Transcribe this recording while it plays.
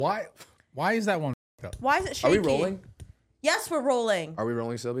Why is that one up? Why is it shaky? Are we rolling? Yes, we're rolling. Are we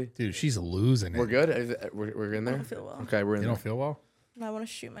rolling, Sylvie? Dude, she's losing it. We're good? We're in there? I don't feel well. Okay, we're in You there. don't feel well? I want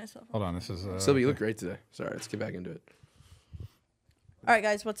to shoot myself. Hold on, this is... Sylvie, you look great today. Sorry, let's get back into it. All right,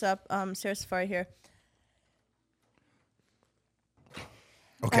 guys, what's up? Sarah Safari here.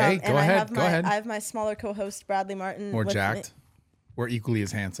 Okay, go ahead. Go ahead. I have my smaller co-host, Bradley Martin. More with jacked. We're equally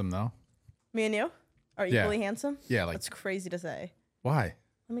as handsome, though. Me and you are Yeah. equally handsome? Yeah, like... That's crazy to say. Why?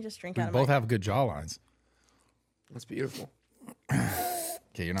 Let me just drink We out of both my... have good jawlines. That's beautiful.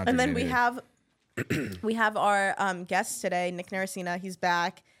 Okay, you're not And then drinking we it. have our guest today, Nick Nayersina. He's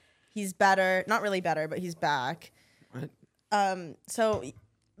back. He's better. Not really better, but he's back. What? So,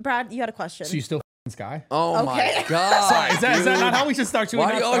 Brad, you had a question. So you still f***ing Sky? Oh Okay. my God. Sorry, is that not how we should start? Should we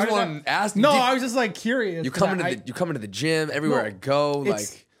Why do not you always start want that? to ask me? No, I was just like curious. You come into the gym everywhere No, I go.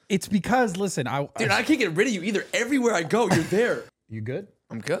 It's because, listen, I can't get rid of you either. Everywhere I go, you're there. You good?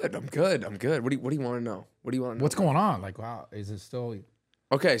 I'm good. What do you want to know? What's going on? Like, wow, is it still...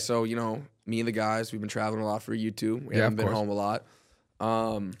 Okay, so, me and the guys, we've been traveling a lot for YouTube. We haven't been home a lot.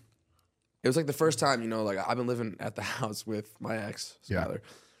 It was like the first time, like I've been living at the house with my ex, Skylar.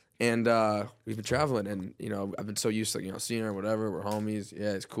 And we've been traveling and, I've been so used to, seeing her, whatever. We're homies.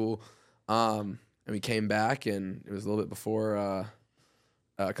 Yeah, it's cool. And we came back and it was a little bit before,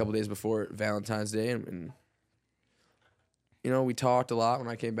 a couple days before Valentine's Day. And, we talked a lot when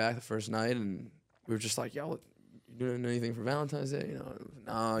I came back the first night and we were just like, yo, you doing anything for Valentine's Day?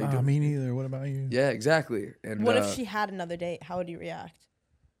 No, you doing... me neither. What about you? Yeah, exactly. And what if she had another date? How would you react?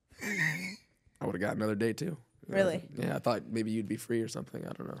 I would have got another date too. Really? Yeah, I thought maybe you'd be free or something.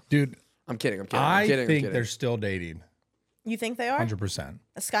 I don't know. Dude, I'm kidding. I think they're still dating. You think they are? 100%.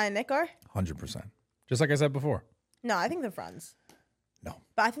 Sky and Nick are? 100%. Just like I said before. No, I think they're friends. No.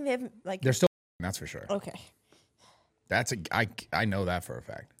 But I think they haven't, like... They're still that's for sure. Okay. I know that for a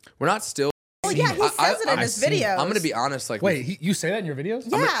fact. We're not still... Oh, yeah, he says it in his videos. I'm going to be honest. Like, wait, you say that in your videos?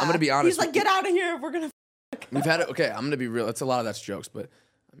 Yeah. I'm going to be honest. He's like, get out of here. We're going to... We've had it. Okay, I'm going to be real. It's a lot of that's jokes, but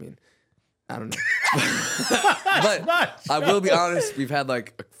I mean, I don't know. But I will be honest. We've had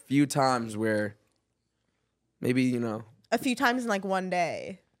like a few times where maybe, A few times in like one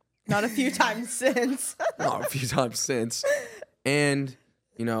day. Not a few times since. no, a few times since. And,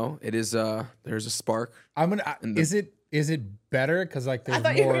 it is, there's a spark. Is it better? Because like there's I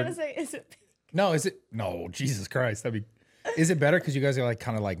thought more... you were going to say, is it... No, No, Jesus Christ. Is it better because you guys are like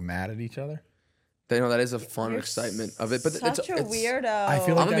kind of like mad at each other? That is a fun excitement of it. But such a weirdo. I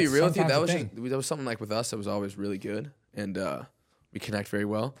feel like I'm gonna be that's real with you. sometimes That was something like with us that was always really good, and we connect very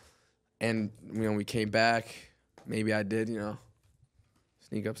well. And we came back. Maybe I did,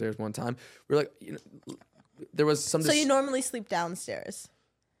 sneak upstairs one time. We were like, there was some. So you normally sleep downstairs?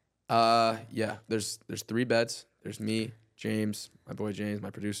 Yeah. There's 3 beds. There's me, James, my boy James, my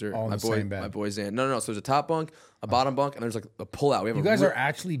producer, All in the same bed. my boy Zan. No. So there's a top bunk, a bottom bunk, and there's like a pullout. We have You guys are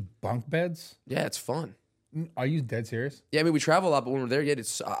actually bunk beds? Yeah, it's fun. Are you dead serious? Yeah, I mean we travel a lot, but when we're there,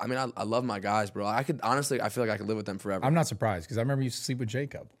 I love my guys, bro. I feel like I could live with them forever. I'm not surprised because I remember you used to sleep with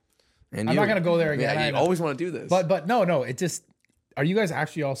Jacob. And I'm not gonna go there again. Yeah, you always want to do this. But no. It just. Are you guys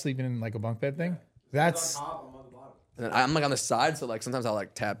actually all sleeping in like a bunk bed thing? That's. And then I'm like on the side, so like sometimes I'll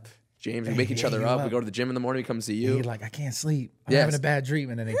like tap James. We make each other up. We go to the gym in the morning. We come see you. He's like, I can't sleep. I'm Yes. having a bad dream,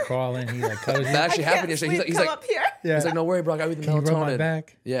 and then they crawl in. He like cuddles you. That actually happened yesterday. He's like, up here. Yeah. he's like, no worry, bro. I got you the Can you rub my melatonin.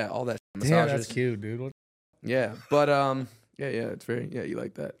 back? Yeah, all that. Yeah, Massages. that's cute, dude. Yeah, but yeah, it's very you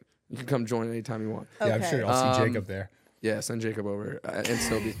like that. You can come join anytime you want. Yeah, I'm Okay. sure I'll see Jacob there. Yeah, send Jacob over and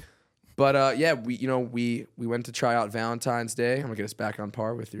Sylvie. But yeah, we went to try out Valentine's Day. I'm gonna get us back on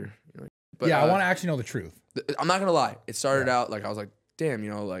par with your. But, Yeah, I want to actually know the truth. I'm not gonna lie. It started out like I was like, damn,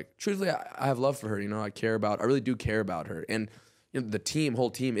 like truthfully, I have love for her. I really do care about her, and the whole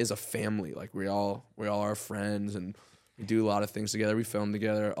team is a family. Like we all are friends, and we do a lot of things together. We film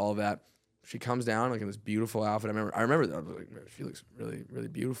together, all of that. She comes down like in this beautiful outfit. I remember that. I was like, man, she looks really, really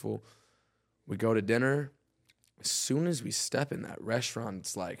beautiful. We go to dinner. As soon as we step in that restaurant,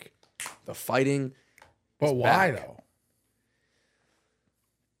 it's like the fighting. But why back. though?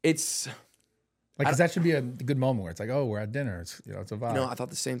 It's like, because that should be a good moment where it's like, oh, we're at dinner. It's it's a vibe. I thought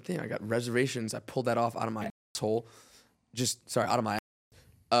the same thing. I got reservations. I pulled that off out of my asshole. Out of my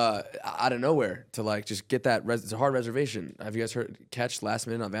out of nowhere to like just get that. It's a hard reservation. Have you guys heard catch last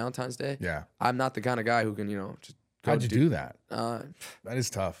minute on Valentine's Day? Yeah. I'm not the kind of guy who can just. How'd you do that? That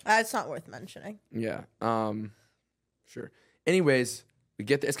is tough. It's not worth mentioning. Yeah. Sure. Anyways, we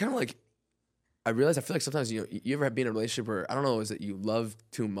get there. It's kind of like I feel like sometimes you ever be in a relationship where I don't know, is it you love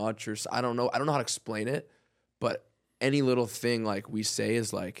too much or I don't know how to explain it, but any little thing like we say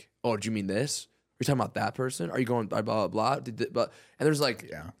is like, oh, do you mean this? You're talking about that person? Are you going blah, blah, blah? And there's like,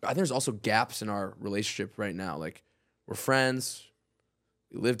 Yeah. I think there's also gaps in our relationship right now. Like, we're friends.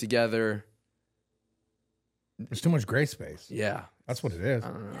 We live together. There's too much gray space. Yeah. That's what it is. I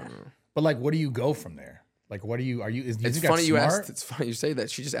don't know. But like, what do you go from there? Like, what do you, It's funny you asked. It's funny you say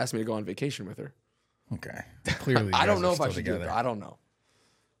that. She just asked me to go on vacation with her. Okay. Clearly, I don't you know guys if are I still should do it. together. I don't know.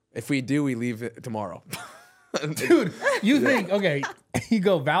 If we do, we leave it tomorrow. Dude, you think, okay, you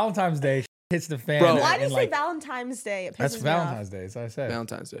go Valentine's Day, hits the fan. Bro. Why do you and say like, Valentine's Day? It that's pisses me off. Valentine's Day, as I said.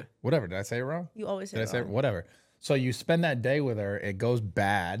 Valentine's Day. Whatever. Did I say it wrong? You always say Did I it say wrong. whatever? So you spend that day with her, it goes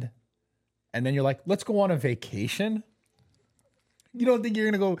bad, and then you're like, let's go on a vacation. You don't think you're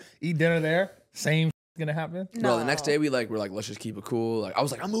gonna go eat dinner there? Same gonna happen? Bro, the next day we're like, let's just keep it cool. Like, I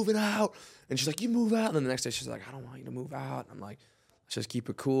was like, I'm moving out. And she's like, you move out. And then the next day she's like, I don't want you to move out. I'm like, let's just keep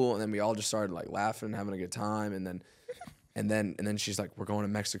it cool. And then we all just started like laughing, having a good time. And then she's like, we're going to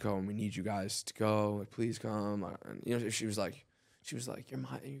Mexico and we need you guys to go. Like, please come. And you know, she was like, you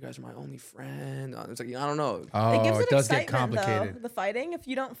guys are my only friend. It's like, I don't know. Oh, It gives it it does get excitement, complicated. though. The fighting. If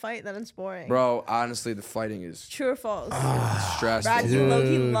you don't fight, then it's boring. Bro, honestly, the fighting is True or false? stressful. Brad, you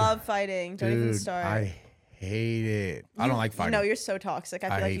low-key Dude. love fighting. Don't even start. I hate it. I don't like fighting. No, you're so toxic. I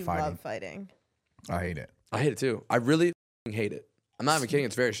feel like hate you fighting. love fighting. I hate it. I hate it too. I really hate it. I'm not even kidding.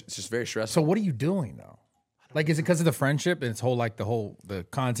 It's just very stressful. So what are you doing though? Like, is it because of the friendship and it's the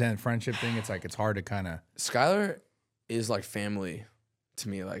content friendship thing? It's like, it's hard to kind of. Skylar is like family to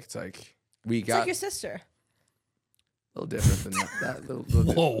me. Like, it's like we It's got like your sister. a little different than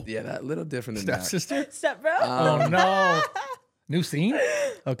that. Whoa. Yeah, that little different than that. Sister? Step bro. Oh no. New scene?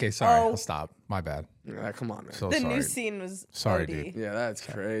 Okay, sorry. Oh. I'll stop. My bad. Yeah, come on, man. So the sorry. new scene was Sorry, OD. dude. Yeah, that's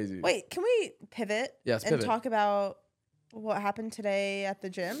crazy. Wait, can we pivot? Yeah, let's and pivot. talk about what happened today at the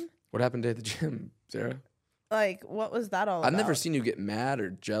gym? What happened today at the gym, Sarah? Like, what was that all about? I've never seen you get mad or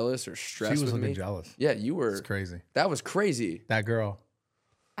jealous or stressed She was with looking me. jealous. Yeah, you were. It's crazy. That was crazy. That girl.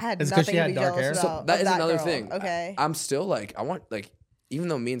 I had It's 'cause nothing she to had be dark jealous hair? about. So that of is another girl. thing. Okay. I'm still like, I want like, even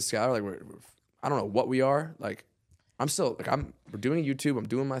though me and Skylar like we're I don't know what we are. Like, I'm still like we're doing YouTube. I'm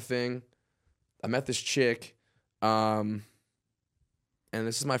doing my thing. I met this chick, and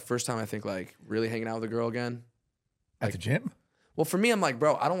this is my first time I think like really hanging out with a girl again. At Like, the gym? well, for me, I'm like,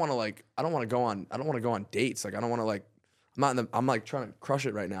 bro, I don't want to go on dates. Like, I don't want to like, I'm like trying to crush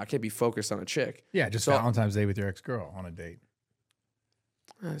it right now. I can't be focused on a chick. Yeah, just So- Valentine's Day with your ex-girl on a date.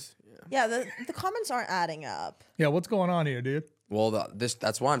 Yes, yeah. Yeah, the comments aren't adding up. Yeah, what's going on here, dude? Well,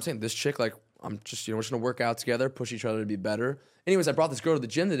 that's why I'm saying this chick, like, I'm just, we're just gonna work out together, push each other to be better. Anyways, I brought this girl to the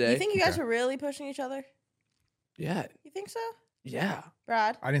gym today. You think you guys are really pushing each other? Yeah, You think so, yeah.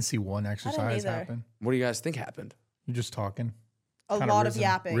 Brad? I didn't see one exercise either. happen. What do you guys think happened? You're just talking. A Kinda lot risen, of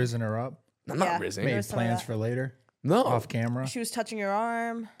yapping. Risen her up. I'm Yeah. not rizzing. Maybe. Made some of plans that. for later. No, Off camera. She was touching your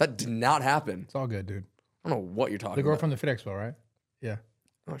arm. that did not happen. It's all good, dude. I don't know what you're talking The girl about. from the Fit Expo, right? Yeah.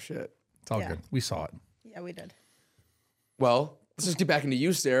 Oh shit. It's all Yeah. good. We saw it. Yeah, we did. Well, let's just get back into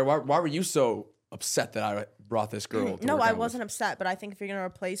you, Sarah. Why were you so upset that I brought this girl? to No, work I out with? wasn't upset, but I think if you're gonna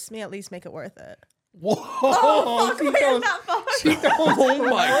replace me, at least make it worth it. Whoa! Fuck, she we're throws- not fucking- she throws Oh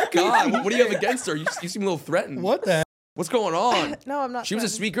my her- god! What do you have against her? You seem a little threatened. What the? What's going on? No, I'm not. She was a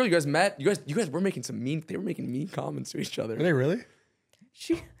threatened. sweet girl. You guys met. You guys were making some mean. They were making mean comments to each other. Are they really?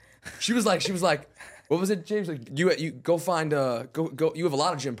 She was like, what was it, James? Like, you go find go. You have a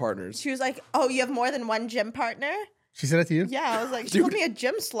lot of gym partners. She was like, "Oh, you have more than one gym partner?" She said that to you? Yeah, I was like, she Dude. called me a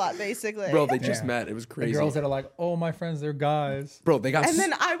gym slut, basically. Bro, they just Yeah. met. It was The crazy. girls that are like, oh, my friends, they're guys. Bro, they got. And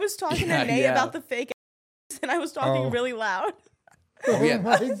then I was talking Yeah, to Nate yeah. about the fake ass, and I was talking Oh. really loud. Oh, yeah,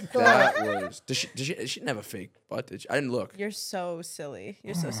 my God. that was. Did she? She didn't have a fake butt. Did she? I didn't look. You're so silly.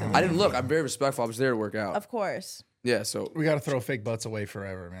 You're so silly. I didn't look. I'm very respectful. I was there to work out. Of course. Yeah. So We got to throw fake butts away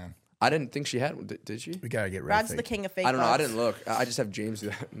forever, man. I didn't think she had one. Did she? We got to get rid Brad's of the fake. king of fake. I don't know. I butts. didn't look. I just have James do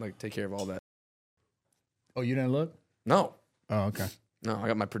that and like take care of all that. Oh, you didn't look? No, Oh, okay. no. I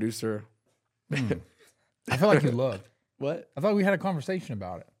got my producer. I feel like you looked. What? I thought we had a conversation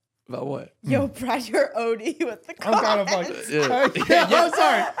about it. About what? Yo, Brad, you're OD with the I'm kind of comments. like, Yeah. yeah, I'm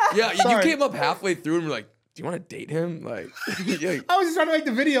sorry. Yeah, you Sorry. came up halfway through and were like, "Do you want to date him?" Like, yeah. I was just trying to make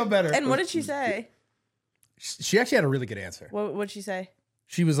the video better. And what did she say? She actually had a really good answer. What did she say?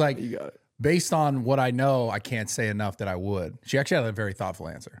 She was like, You got it. based on what I know, I can't say enough that I would. She actually had a very thoughtful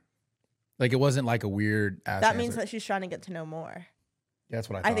answer. Like, it wasn't like a weird ass That means answer. that she's trying to get to know more. Yeah, that's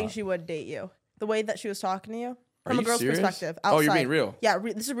what I thought. I think she would date you. The way that she was talking to you, Are from a you girl's serious? perspective. Oh, you're outside. being real. Yeah,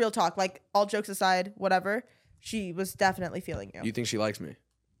 this is real talk. Like, all jokes aside, whatever. She was definitely feeling you. You think she likes me?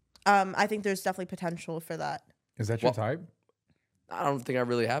 I think there's definitely potential for that. Is that your Well- type? I don't think I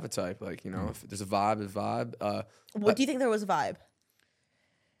really have a type. Like, you know, if there's a vibe, a vibe. What do you think there was a vibe?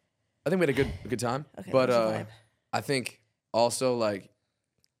 I think we had a good time. Okay, But what's the vibe? I think also like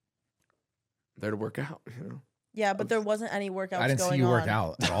there to work out. You know. Yeah, but there wasn't any workouts going on. I didn't see you work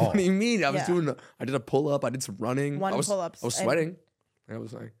out at all. What do you mean? I Yeah. did a pull up. I did some running. One I was pull-ups I was and- sweating. I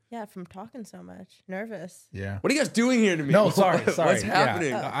was like, Yeah, from talking so much. Nervous. Yeah. what are you guys doing here to me? No, sorry. What's happening?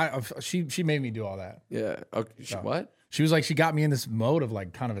 Yeah. She made me do all that. Yeah. Okay. No. What? She was like, she got me in this mode of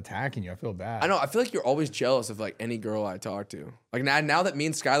like kind of attacking you. I feel bad. I know. I feel like you're always jealous of like any girl I talk to. Like now that me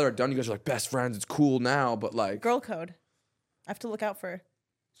and Skylar are done, you guys are like best friends. It's cool now, but like, Girl code. I have to look out for her.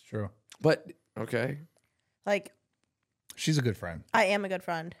 It's true. but okay. Like, She's a good friend. I am a good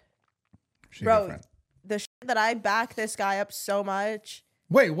friend. She's a Bro, good friend. the shit that I back this guy up so much.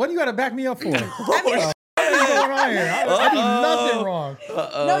 Wait, what do you got to back me up for? I mean, What's going on here? I did nothing wrong.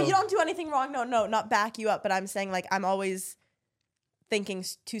 no, you don't do anything wrong. No, not back you up. But I'm saying, like, I'm always thinking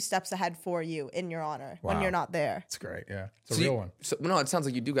 2 steps ahead for you in your honor when Wow. you're not there. It's great. Yeah. It's a real one. So, no, it sounds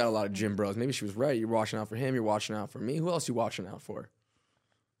like you do got a lot of gym bros. Maybe she was right. You're watching out for him. You're watching out for me. Who else you watching out for?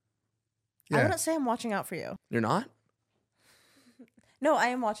 I Yeah. wouldn't say I'm watching out for you. You're not? No, I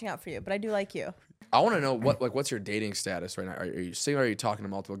am watching out for you, but I do like you. I want to know what's your dating status right now? Are you single? Are you talking to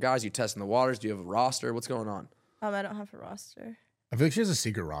multiple guys? Are you testing the waters? Do you have a roster? What's going on? I don't have a roster. I feel like she has a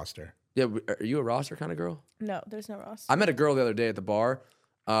secret roster. Yeah, are you a roster kind of girl? No, there's no roster. I met a girl the other day at the bar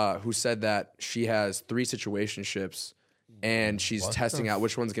who said that she has 3 situationships and she's testing out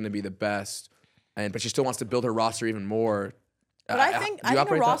which one's going to be the best, but she still wants to build her roster even more. But I think a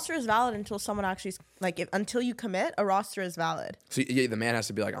operate that? roster is valid until someone actually until you commit, a roster is valid. So yeah, the man has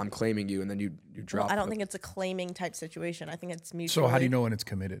to be like, I'm claiming you, and then you drop. I don't think it's a claiming type situation. I think it's mutual. So how do you know when it's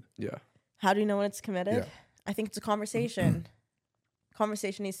committed? Yeah. How do you know when it's committed? Yeah. I think it's a conversation.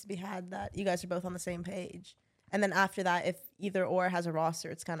 Conversation needs to be had that you guys are both on the same page. And then after that, if either or has a roster,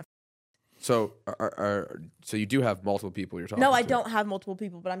 it's kind of. So so you do have multiple people you're talking to? No, I don't have multiple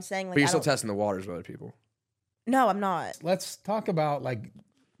people, but I'm saying like. But you're I still don't- testing the waters with other people. No, I'm not. Let's talk about like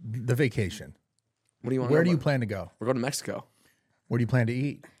the vacation. What do you want? Where do you plan to go? We're going to Mexico. Where do you plan to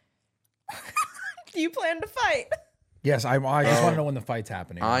eat? Do you plan to fight? Yes, I just want to know when the fight's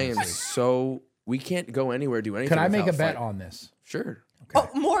happening. I am obviously. so we can't go anywhere, do anything. Could I make a without bet fighting. on this? Sure. Oh,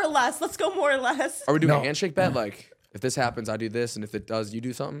 more or less. Let's go more or less. Are we doing No. a handshake bet? Like, if this happens, I do this, and if it does, you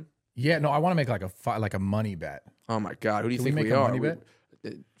do something. Yeah, no, I want to make like a money bet. Oh my God, who do you Can we think make we a are? money bet?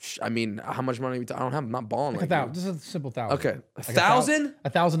 I mean, how much money? I don't have. I'm not balling Like like you. just a simple $1,000. Okay, Like $1,000?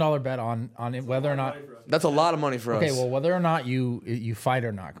 $1,000 bet on it, whether or not. That's a lot of money for us. Okay, well, whether or not you fight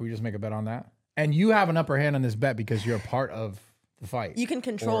or not, can we just make a bet on that? And you have an upper hand on this bet because you're a part of the fight. You can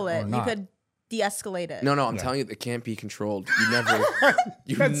control Or it. You not. could de-escalate it. No, I'm telling you, it can't be controlled. You never.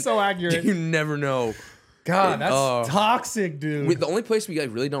 That's so accurate. You never know. God, that's toxic, dude. The only place we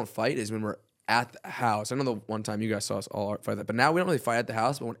like really don't fight is when we're at the house. I know the one time you guys saw us all fight that, but now we don't really fight at the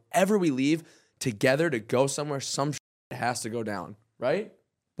house. But whenever we leave together to go somewhere, some shit has to go down, right?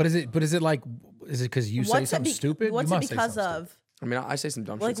 But is it because you say something stupid? What's You it must say because something of? stupid. I mean, I say some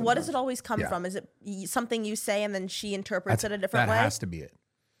dumb Like, shit. what does it sometimes. always come Yeah. from? Is it something you say and then she interprets it a different That way? has to be it.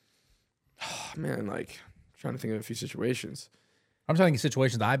 Oh, man, like trying to think of a few situations. I'm telling you,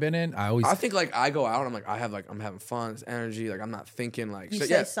 situations I've been in, I think like I go out, and I'm having fun, it's energy. Like I'm not thinking like You so,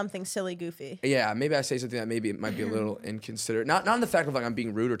 say yeah. something silly, goofy. Yeah, maybe I say something that maybe it might be a little inconsiderate. Not in the fact of like I'm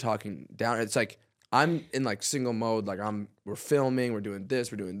being rude or talking down. It's like I'm in like single mode. Like we're filming, we're doing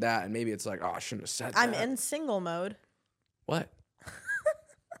this, we're doing that, and maybe it's like, oh, I shouldn't have said that. I'm in single mode. What?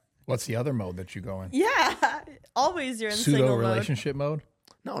 What's the other mode that you go in? Yeah, always you're in Pseudo single mode. relationship mode.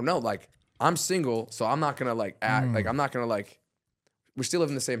 No. Like I'm single, so I'm not gonna like act like I'm not gonna like. We still live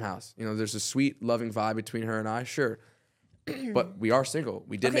in the same house. You know, there's a sweet, loving vibe between her and I. Sure, but we are single.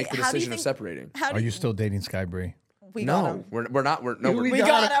 We did Okay, make the how do you decision of think- separating. How do Are you still dating Sky Bree? we got No, him? we're not. We're no. We We We're,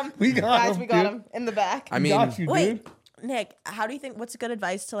 got got him. him. We got Guys, him, we got dude. him in the back. I mean, Got you, Wait, dude. Nick, how do you think? What's good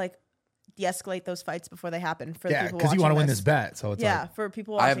advice to like de-escalate those fights before they happen for the Yeah, people because you want to win this bet. So it's Yeah, like, for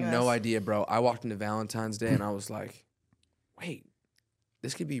people I have watching no this. idea, bro. I walked into Valentine's Day and I was like, wait,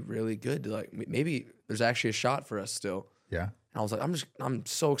 this could be really good. To like, maybe there's actually a shot for us still. yeah. And I was like, I'm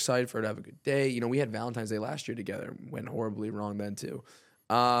so excited for her to have a good day. You know, we had Valentine's Day last year together. Went horribly wrong then too.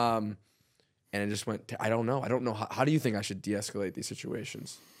 And it just went, I don't know. How do you think I should de-escalate these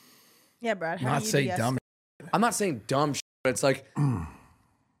situations? Yeah, Brad. How Not do you say de-escalate? dumb. I'm not saying dumb shit, but it's like, her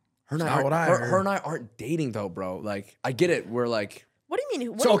and not what I her heard. and I aren't dating though, bro. Like, I get it. We're like, What do you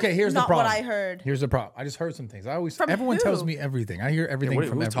mean? What So do you- okay, here's the not problem. what I heard. Here's the problem. I just heard some things. From Everyone tells who? me everything. I hear everything who's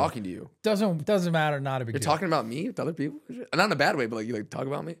from everyone. talking to you? Doesn't matter. Not a big You're deal. talking about me with other people? Not in a bad way, but like you like talk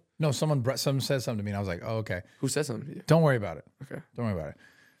about me? No, someone said something to me, and I was like, oh, okay. Who said something to you? Don't worry about it. Okay. Don't worry about it.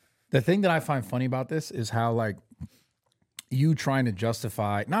 The thing that I find funny about this is how like you trying to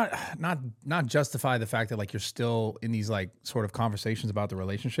justify not justify the fact that like you're still in these like sort of conversations about the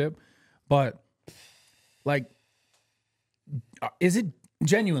relationship, but like, is it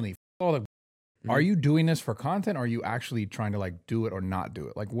genuinely all the? Are you doing this for content? Or are you actually trying to like do it or not do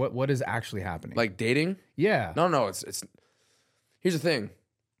it? Like what is actually happening? Like dating? Yeah. No. It's. Here's the thing.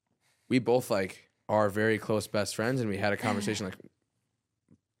 We both like are very close best friends, and we had a conversation like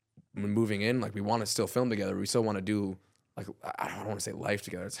when moving in, like we want to still film together. We still want to do like I don't want to say life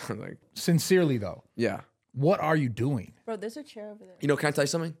together. It sounds like Sincerely though. Yeah. What are you doing? Bro, there's a chair over there. You know, can I tell you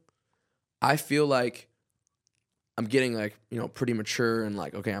something? I feel like I'm getting like, you know, pretty mature and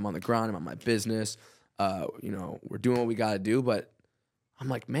like, okay, I'm on the grind, I'm on my business. You know, we're doing what we gotta do, but I'm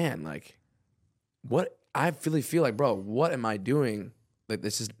like, man, like what I really feel like, bro, what am I doing? Like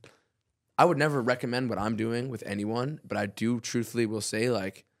this is I would never recommend what I'm doing with anyone, but I do truthfully will say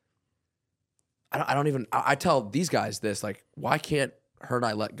like I don't even I tell these guys this, like, why can't her and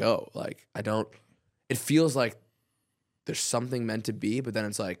I let go? Like it feels like there's something meant to be, but then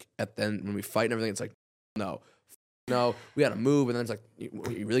it's like then when we fight and everything, it's like, no, we gotta move, and then it's like,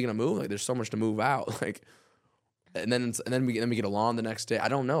 are you really gonna move? Like, there's so much to move out, like, and then we get along the next day. I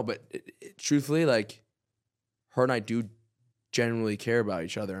don't know, but truthfully, like, her and I do genuinely care about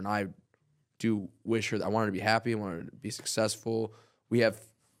each other, and I do wish her. I want her to be happy. I want her to be successful. We have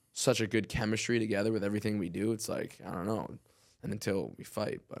such a good chemistry together with everything we do. It's like, I don't know, and until we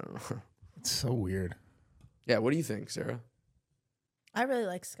fight, but I don't know. It's so weird. Yeah, what do you think, Sarah? I really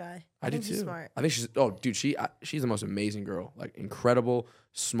like Sky. I do think too. she's smart. I think she's the most amazing girl. Like incredible,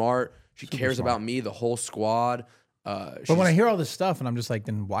 smart. She Super cares smart. about me, the whole squad. But when I hear all this stuff and I'm just like,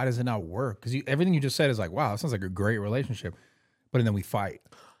 then why does it not work? Because everything you just said is like, wow, it sounds like a great relationship. But then we fight.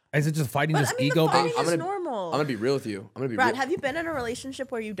 Is it just fighting this ego the thing? fighting is normal. I'm gonna be real with you. Brad, have you been in a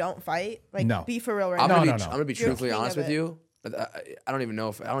relationship where you don't fight? Like, No. be for real right I'm now. gonna be You're truthfully king honest of with it. you. I don't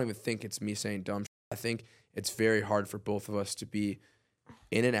even think it's me saying dumb shit. I think it's very hard for both of us to be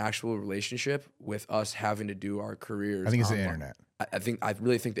in an actual relationship with us having to do our careers. I think it's online. the internet. I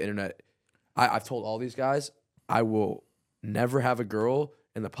really think the internet. I've told all these guys I will never have a girl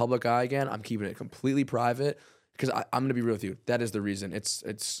in the public eye again. I'm keeping it completely private because I'm gonna be real with you. That is the reason. It's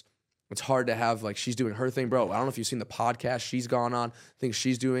hard to have, like, she's doing her thing, bro. I don't know if you've seen the podcast she's gone on, things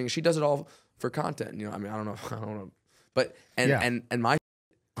she's doing. She does it all for content. You know, I mean, I don't know, but and my.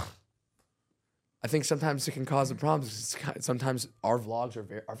 I think sometimes it can cause some problems. Sometimes our vlogs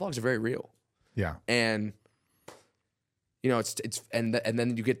are very real. Yeah. And you know, and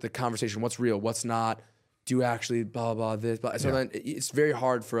then you get the conversation, what's real, what's not, do you actually blah blah this, blah. So then it's very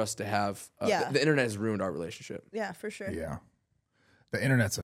hard for us to have the internet has ruined our relationship. Yeah, for sure. Yeah. The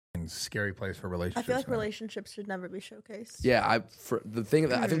internet's a scary place for relationships. I feel like man. relationships should never be showcased. Yeah, I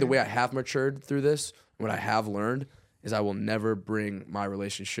think the way I have matured through this, what I have learned is I will never bring my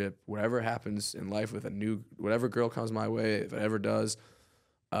relationship, whatever happens in life with whatever girl comes my way, if it ever does,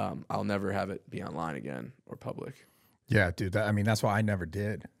 I'll never have it be online again or public. Yeah, dude. That's why I never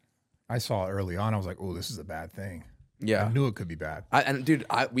did. I saw it early on. I was like, oh, this is a bad thing. Yeah. I knew it could be bad.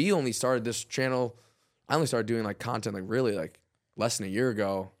 We only started this channel. I only started doing like content like really like less than a year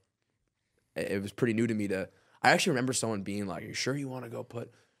ago. It was pretty new to me I actually remember someone being like, are you sure you want to go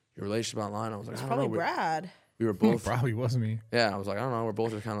put your relationship online? I was like, It's I don't probably know. Brad. We were both. Probably wasn't me. Yeah, I was like, I don't know. We're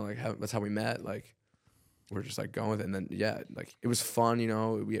both just kind of like, that's how we met. Like, we're just like going with it. And then, yeah, like it was fun, you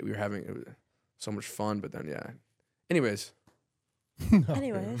know. We were having it was so much fun, but then, yeah. Anyways.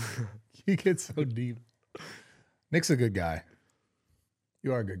 Anyways. You get so deep. Nick's a good guy.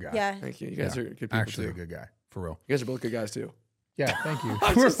 You are a good guy. Yeah. Thank you. You guys are good people Actually too. a good guy. For real. You guys are both good guys too. Yeah, thank you.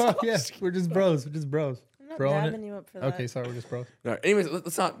 We're just bros. We're just bros. I'm not Throwing dabbing you up for that. Okay, sorry, we're just bros. All right. Anyways,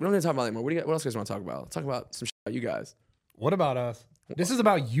 let's not. We don't need to talk about it anymore. What else do you guys want to talk about? Let's talk about some shit about you guys. What about us? This is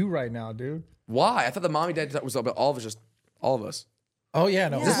about you right now, dude. Why? I thought the mommy dad was about all of us, just all of us. Oh yeah,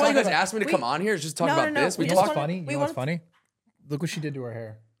 no. Yeah. Is this why you guys asked me to come on here? Is just talk about this? we You just know what's wanna- funny? we You know what's wanna- funny? Look what she did to her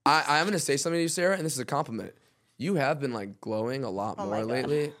hair. I'm gonna say something to you, Sarah, and this is a compliment. You have been like glowing a lot Oh my more God.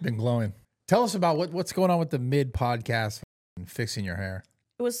 lately. Been glowing. Tell us about what's going on with the mid podcast and fixing your hair.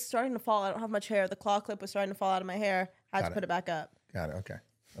 It was starting to fall. I don't have much hair. The claw clip was starting to fall out of my hair. I had Got to it. put it back up. Got it. Okay,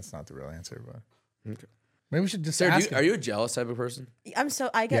 that's not the real answer, but Okay. maybe we should just Sarah, ask. are you a jealous type of person?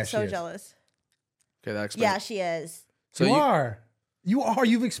 I get Yeah, so she is. jealous. Okay, that explains. Yeah, she is. So you are. You are.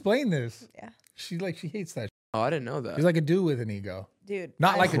 You've explained this. Yeah. She hates that. Oh, I didn't know that. She's like a dude with an ego. Dude.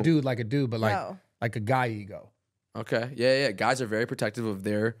 Not like Oh. a dude, but No. like a guy ego. Okay. Yeah. Guys are very protective of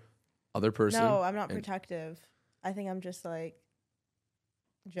their other person. No, I'm not and- protective. I think I'm just like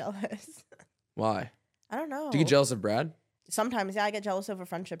jealous. Why? I don't know. Do you get jealous of Brad? Sometimes, yeah, I get jealous over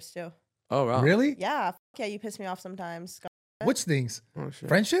friendships too. Oh, wow. Really? Yeah, yeah, you piss me off sometimes. Which things? Oh shit.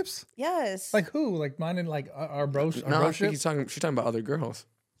 Friendships? Yes. Like who? Like mine and like our bros. No, I think she's talking about other girls.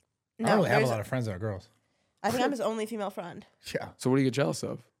 I don't really have a lot of friends that are girls. I think I'm his only female friend. Yeah. So what do you get jealous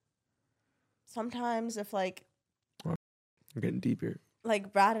of? Sometimes if like I'm getting deep here.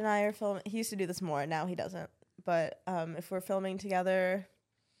 like Brad and I are filming, he used to do this more, now he doesn't. But if we're filming together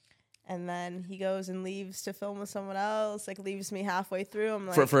and then he goes and leaves to film with someone else, like leaves me halfway through, I'm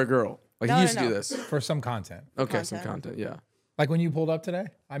like For a girl. Like No, he used no, to do no. this. For some content. Okay, some content, yeah. Like when you pulled up today,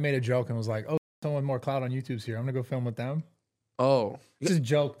 I made a joke and was like, "Oh, someone more clout on YouTube's here. I'm gonna go film with them." Oh. It's just a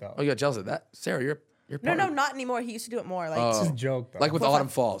joke though. Oh, you got jealous of that? Sarah, you're No, not anymore. He used to do it more. Like It's just a joke though. like with Autumn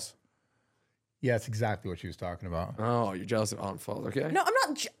Falls. Yeah, it's exactly what she was talking about. Oh, you're jealous of Autumn Falls, okay? No, I'm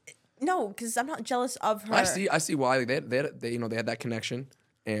not. No, because I'm not jealous of her. I see why they had that connection,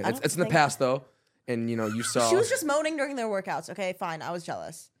 and it's in the think- past though, and you saw. She was just moaning during their workouts. Okay, fine. I was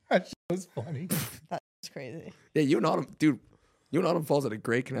jealous. That shit was funny. That's crazy. Yeah, you and Autumn Falls had a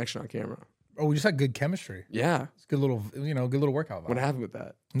great connection on camera. Oh, we just had good chemistry. Yeah. It's good little workout vibe. What happened with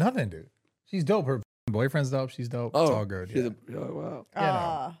that? Nothing, dude. She's dope. Her boyfriend's dope. She's dope. It's all good. Yeah. Oh wow.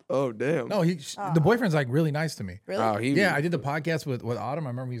 Yeah, Oh damn. No, the boyfriend's like really nice to me. Really? Oh, Yeah, I did the podcast with Autumn. I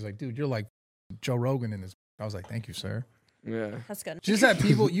remember he's like, "Dude, you're like Joe Rogan in this." I was like, "Thank you, sir." Yeah. That's good. Just had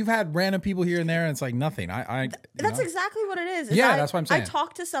people. You've had random people here and there, and it's like nothing. That's exactly what it is. Yeah, that's what I'm saying. I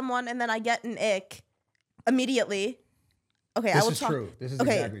talk to someone and then I get an ick immediately. Okay, This I will is talk. true. This is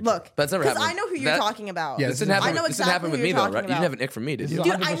okay, exactly look. true. That's never Because happened. I know who you're talking about. Yeah, This didn't happen. I know This didn't happen exactly with who me you're though, talking right? You didn't about. have an ick from me, did you? This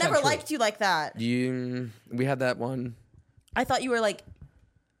is Dude, I 100% never true. liked you like that. We had that one. I thought you were like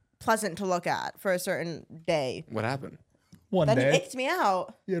pleasant to look at for a certain day. What happened? One Then you day. icked me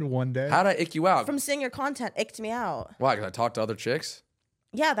out. You had one day. How did I ick you out? From seeing your content, icked me out. Why? Because I talked to other chicks.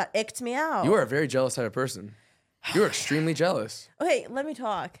 Yeah, that icked me out. You are a very jealous type of person. You are extremely jealous. Okay, let me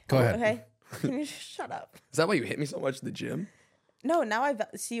talk. Go ahead. Okay, can you just shut up? Is that why you hit me so much at the gym? No, now I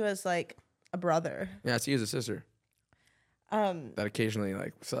see you as like a brother. Yeah, I see you as a sister. That occasionally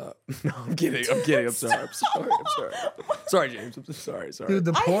like, what's up? No, I'm kidding. I'm sorry. Sorry, James. I'm sorry. Dude,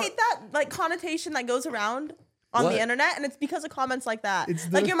 I hate that like connotation that goes around on What? the internet, and it's because of comments like that.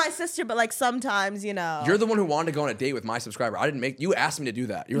 It's like the- you're my sister, but like sometimes You're the one who wanted to go on a date with my subscriber. I didn't make you asked me to do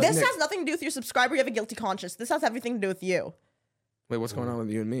that. You were This like, has nothing to do with your subscriber. You have a guilty conscience. This has everything to do with you. wait, what's going on with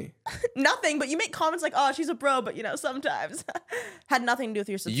you and me? Nothing, but you make comments like, "Oh, she's a bro," but sometimes had nothing to do with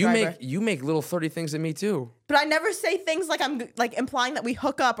your subscriber. You make little flirty things at me too. But I never say things like I'm like implying that we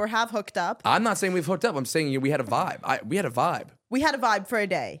hook up or have hooked up. I'm not saying we've hooked up. I'm saying we had a vibe. We had a vibe We had a vibe for a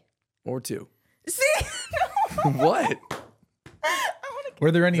day. or two. See? What?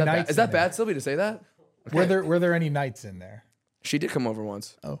 Were there any nights? Is that in there? bad, Sylvie, to say that? Were there any nights in there? She did come over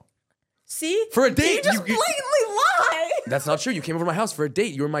once. Oh, See? For a You date, just you- blatantly lie. That's not true. You came over to my house for a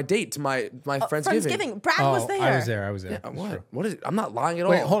date. You were my date to my Friendsgiving. Friendsgiving. Brad was there. I was there. I was there. Yeah, That's what? true. What is it? I'm not lying at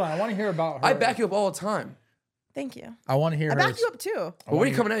Wait, all. hold on. I want to hear about her. I back you up all the time. Thank you. I want to hear I her. backed you up too. But what are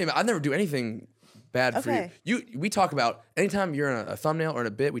you coming at me? I never do anything bad for Okay. you. We talk about anytime you're in a thumbnail or in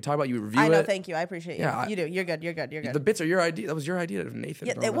a bit. We talk about you review I know. it. Thank you. I appreciate you. Yeah, You do. You're good. You're good. You're good. The bits are your idea. That was your idea, Nathan.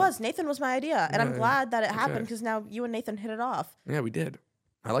 Yeah, brought it was. Nathan was my idea, and I'm Yeah, glad that it okay. happened because now you and Nathan hit it off. Yeah, we did.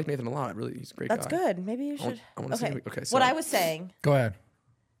 I like Nathan a lot. Really, he's a great That's guy. good. Maybe you should. I wanna say okay. we- okay, What sorry. I was saying Go ahead.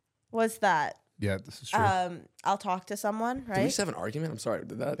 was that Yeah, this is true. I'll talk to someone, Did we right? just have an argument? I'm sorry.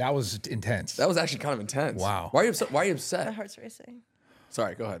 Did that? That was intense. That was actually kind of intense. Wow. Why are you upset? Why are you My upset? heart's racing.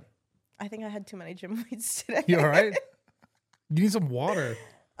 Sorry. Go ahead. I think I had too many gym weeds today. You all right? You need some water.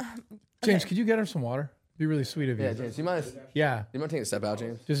 James, could you get her some water? Be really sweet of you. Yeah, James. Do you mind taking a step out,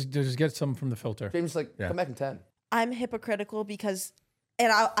 James? Just get some from the filter. James, Yeah. come back in 10. I'm hypocritical because,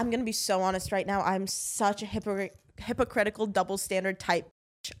 and I'm gonna be so honest right now. I'm such a hypocritical, double standard type.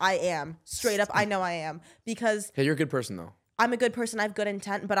 I am straight up. I know I am because Hey, you're a good person though. I'm a good person. I have good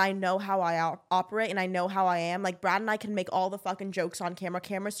intent, but I know how I operate and I know how I am. Like Brad and I can make all the fucking jokes on camera.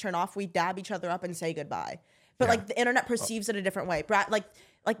 Cameras turn off. We dab each other up and say goodbye. But like the internet perceives it a different way. Brad, like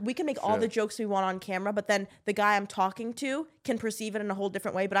we can make all the jokes we want on camera, but then the guy I'm talking to can perceive it in a whole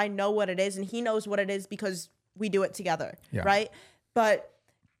different way. But I know what it is, and he knows what it is because we do it together, right? But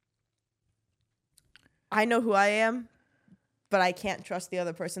I know who I am, but I can't trust the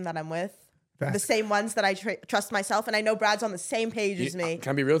other person that I'm with. The same ones that I trust myself, and I know Brad's on the same page as me. Can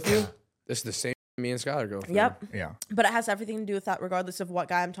I be real with you? This is the same me and Skylar go through. Yep. Yeah. But it has everything to do with that, regardless of what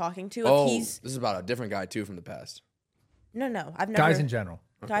guy I'm talking to. Oh, If he's this is about a different guy too from the past. no, I've never Guys in general.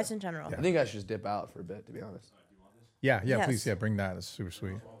 guys in general. I think I should just dip out for a bit, to be honest. Yeah, Yes. please, bring that. It's super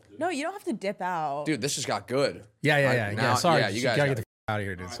sweet. No, you don't have to dip out. Dude, this just got good. Yeah. now- Sorry, yeah, you you guys gotta got get the out of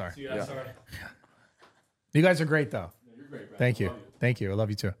here, dude. Sorry. Yeah. You guys are great, though. You're great, bro. Thank you. Thank you. I love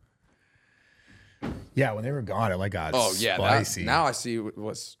you too. Yeah, when they were gone, it like got spicy. Now I see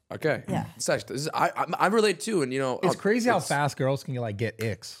what's okay. Yeah. I relate too, and it's crazy how fast girls can like get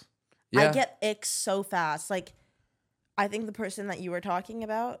icks. Yeah. I get icks so fast. Like, I think the person that you were talking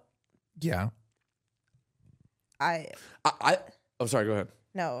about. Yeah. I'm sorry. Go ahead.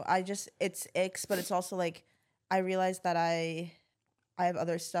 No, it's icks, but it's also like I realized that I have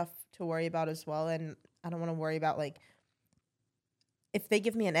other stuff to worry about as well, and I don't want to worry about like if they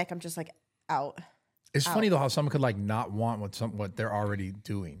give me an ick, I'm just like out. It's funny though how someone could like not want what they're already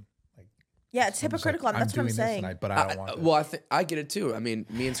doing. Like, yeah, it's hypocritical. Like, that's what I'm saying. But I don't want. Well, I think I get it too. I mean,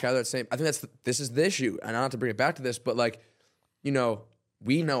 me and Skylar are the same. I think this is the issue, and I don't have to bring it back to this, but like, we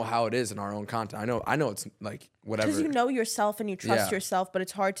know how it is in our own content. I know it's like whatever. Because you know yourself and you trust yourself, but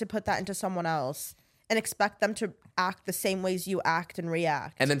it's hard to put that into someone else and expect them to act the same ways you act and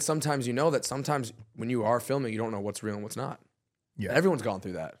react. And then sometimes that sometimes when you are filming, you don't know what's real and what's not. Yeah, everyone's gone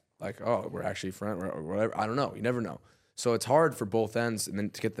through that. Like, oh, we're actually friends or whatever. I don't know. You never know. So it's hard for both ends, and then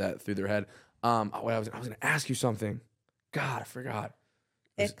to get that through their head. I was going to ask you something. God, I forgot.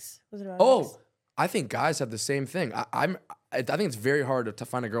 Icks. Was it around icks? I think guys have the same thing. I think it's very hard to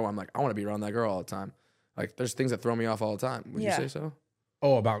find a girl where I'm like, I want to be around that girl all the time. Like, there's things that throw me off all the time. Would you say so?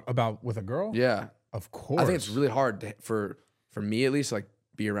 Oh, about with a girl? Yeah. Of course. I think it's really hard for me at least to like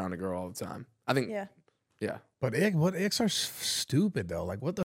be around a girl all the time. I think. Yeah. But icks are stupid though. Like,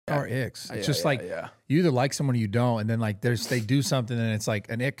 what the are icks? It's just like you either like someone or you don't, and then like they do something, and it's like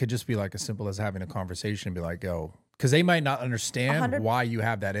an ick could just be like as simple as having a conversation and be like, yo, because they might not understand why you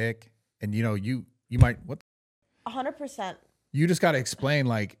have that ick, and you might 100%. You just got to explain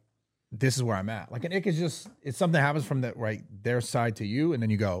like, this is where I'm at. Like an ick is just, it's something that happens from their side to you, and then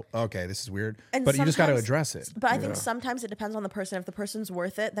you go, okay, this is weird. And but you just got to address it. But I think sometimes it depends on the person. If the person's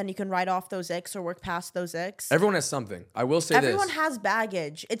worth it, then you can write off those icks or work past those icks. Everyone has something. I will say everyone has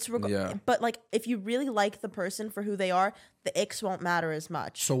baggage. But like if you really like the person for who they are, the icks won't matter as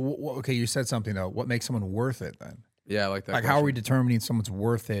much. So okay, you said something though. What makes someone worth it then? Yeah, I like that. Like, how are we determining someone's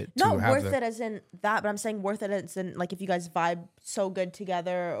worth it? Not worth it as in that, but I'm saying worth it as in like if you guys vibe so good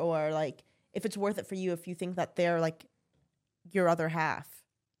together, or like if it's worth it for you, if you think that they're like your other half,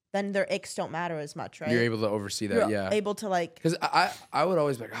 then their icks don't matter as much, right? You're able to oversee that, You're able to like. Because I would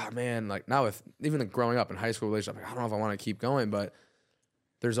always be like, oh man, like now with even like growing up in high school relationship, like, I don't know if I want to keep going, but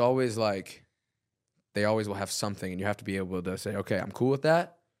there's always like, they always will have something, and you have to be able to say, okay, I'm cool with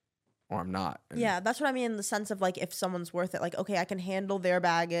that, or I'm not. And yeah, that's what I mean in the sense of like if someone's worth it, like okay, I can handle their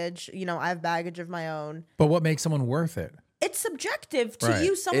baggage. I have baggage of my own. But what makes someone worth it? It's subjective to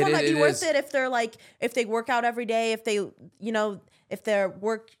you. Someone might be worth it if they're like, if they work out every day, if they, if they're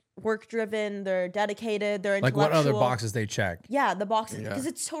work driven, they're dedicated, they're intellectual. Like what other boxes they check? Yeah, the boxes, because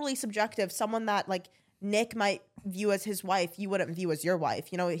it's totally subjective. Someone that like Nick might view as his wife, you wouldn't view as your wife.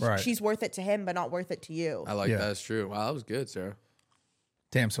 She's worth it to him, but not worth it to you. I like that. That's true. Wow, that was good, Sarah.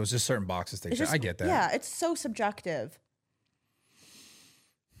 Damn, so it's just certain boxes they check. I get that. Yeah, it's so subjective.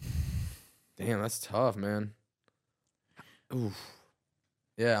 Damn, that's tough, man. Oof.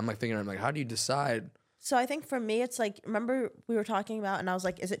 Yeah, I'm like thinking, how do you decide? So I think for me, it's like, remember we were talking about, and I was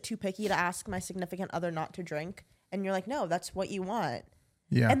like, is it too picky to ask my significant other not to drink? And you're like, no, that's what you want.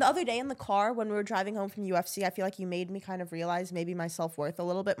 Yeah. And the other day in the car when we were driving home from UFC, I feel like you made me kind of realize maybe my self-worth a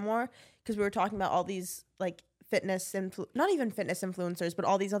little bit more, because we were talking about all these like not even fitness influencers, but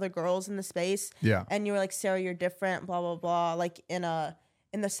all these other girls in the space. Yeah. And you were like, Sarah, you're different, blah, blah, blah. Like in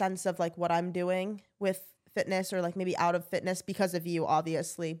the sense of like what I'm doing with fitness, or like maybe out of fitness because of you,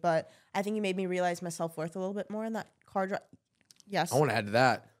 obviously. But I think you made me realize my self-worth a little bit more in that car drive. Yes. I want to add to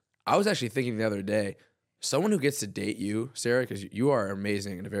that. I was actually thinking the other day, someone who gets to date you, Sarah, because you are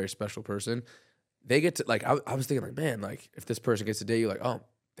amazing and a very special person, they get to like, I was thinking like, man, like if this person gets to date you, like, oh,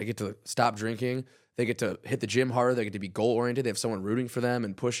 they get to stop drinking. They get to hit the gym harder. They get to be goal oriented. They have someone rooting for them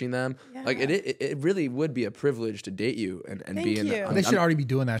and pushing them. Yeah. Like it really would be a privilege to date you and be in that. They should already be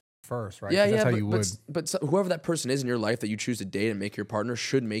doing that first, right? Yeah, that's how you would. But whoever that person is in your life that you choose to date and make your partner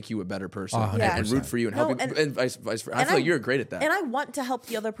should make you a better person and root for you and help you, and vice versa. I feel like you're great at that. And I want to help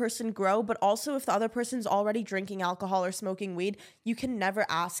the other person grow, but also if the other person's already drinking alcohol or smoking weed, you can never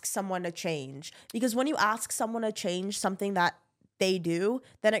ask someone to change. Because when you ask someone to change something that they do,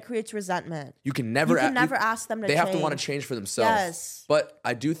 then it creates resentment. You can never ask them to change. They have to want to change for themselves. Yes. But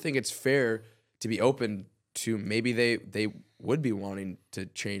I do think it's fair to be open to maybe they would be wanting to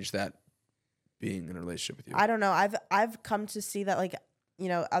change that being in a relationship with you. I don't know. I've come to see that like,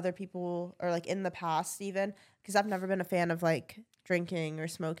 other people, or like in the past even, because I've never been a fan of like drinking or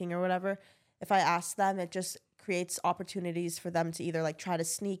smoking or whatever. If I ask them, it just creates opportunities for them to either like try to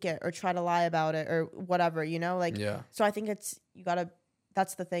sneak it or try to lie about it or whatever, like. Yeah. So I think you gotta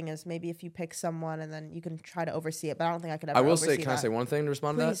that's the thing is maybe if you pick someone and then you can try to oversee it, but I don't think I could ever. I will oversee say, can I that. say one thing to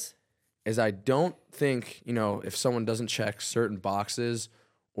respond to that? Is I don't think, you know, if someone doesn't check certain boxes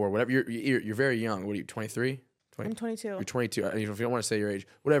or whatever, you're very young. What are you, 23? I'm 22. You're 22. If you don't want to say your age,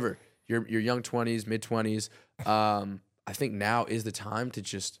 whatever. You're young 20s, mid 20s. I think now is the time to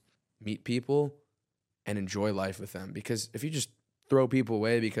just meet people and enjoy life with them. Because if you just throw people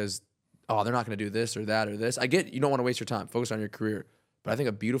away because, oh, they're not going to do this or that or this. I get you don't want to waste your time. Focus on your career. But I think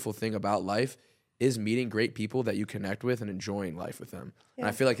a beautiful thing about life is meeting great people that you connect with and enjoying life with them. Yeah. And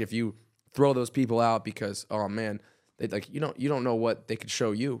I feel like if you throw those people out because, oh man, they like you don't know what they could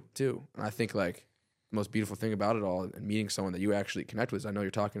show you too. And I think like the most beautiful thing about it all and meeting someone that you actually connect with, I know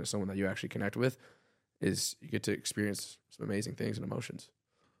you're talking to someone that you actually connect with, is you get to experience some amazing things and emotions.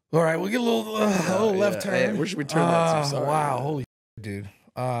 All right, we'll get a little left turn. Hey, where should we turn that to? Sorry. Wow, holy dude.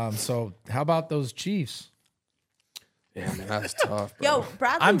 So how about those Chiefs? Yeah, man, that's tough, bro. Yo,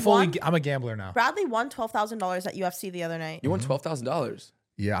 Bradley I'm a gambler now. Bradley won $12,000 at UFC the other night. You won $12,000?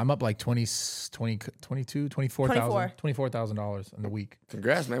 Yeah, I'm up like $24,000 in the week.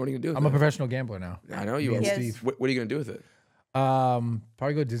 Congrats, man. What are you gonna do with I'm a professional gambler now. I know you are. What are you gonna do with it?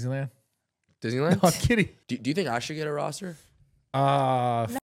 Probably go to Disneyland. Disneyland? No, I'm kidding. Do you think I should get a roster? No.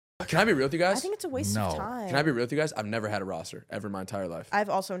 Can I be real with you guys? I think it's a waste of time. Can I be real with you guys? I've never had a roster ever in my entire life. I've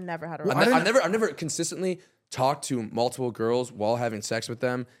also never had a roster. I've never consistently talked to multiple girls while having sex with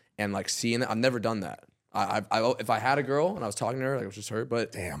them and like seeing them. I've never done that. If I had a girl and I was talking to her, like it was just her.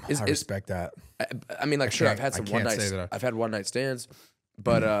 But damn, I respect that. I mean, like, sure, I've had some I've had one night stands,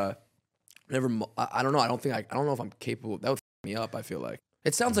 but never. I don't know. I don't know if I'm capable. That would f me up. I feel like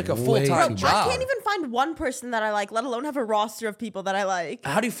it sounds like a full-time job. I can't even find one person that I like, let alone have a roster of people that I like.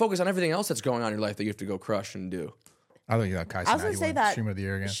 How do you focus on everything else that's going on in your life that you have to go crush and do? I thought you got Kai. I was gonna say that Streamer of the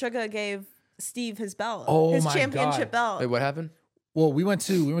Year again. Suga gave Steve his belt. Oh his my championship belt. Wait, what happened? Well, we went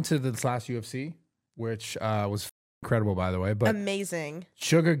to this last UFC, which was incredible, by the way. But amazing.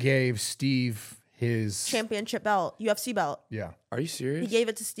 Sugar gave Steve his championship belt, UFC belt. Yeah. Are you serious? He gave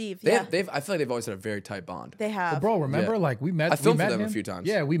it to Steve. I feel like they've always had a very tight bond. They have. Well, bro, remember like we met. I filmed for them him a few times.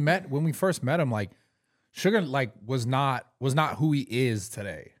 Yeah, we met when we first met him. Like Sugar, like was not who he is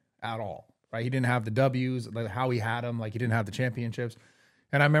today at all. Right? He didn't have the W's, like how he had them. Like he didn't have the championships.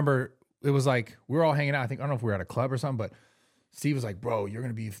 And I remember it was like we were all hanging out. I don't know if we were at a club or something, but Steve was like, "Bro, you're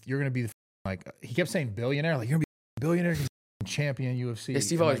gonna be the like." He kept saying billionaire, like you're gonna be a billionaire, champion UFC. Yeah,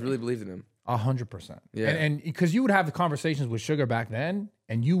 Steve always really believed in him. 100%. Yeah, and because you would have the conversations with Sugar back then,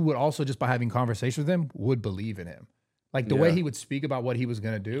 and you would also just by having conversations with him would believe in him. Like the way he would speak about what he was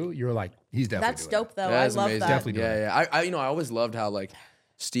gonna do, you're like, he's definitely. That's dope, though. I love amazing. that. Definitely Yeah. I always loved how like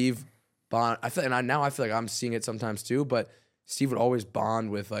Steve bond. I feel like I'm seeing it sometimes too, but Steve would always bond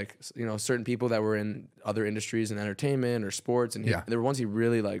with like certain people that were in other industries and entertainment or sports, and there were ones he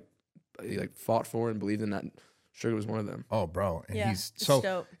really like fought for and believed in. That Sugar was one of them. Oh, bro, and he's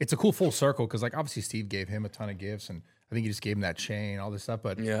dope. It's a cool full circle because like obviously Steve gave him a ton of gifts, and I think he just gave him that chain, all this stuff.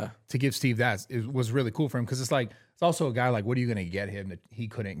 But to give Steve that, it was really cool for him because it's like it's also a guy like, what are you gonna get him that he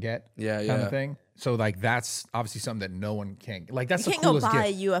couldn't get? Kind of thing. So like that's obviously something that no one can like. That's the coolest gift. You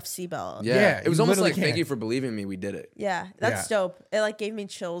can't go buy a UFC belt. Yeah, it was almost like thank you for believing in me. We did it. Yeah, that's dope. It like gave me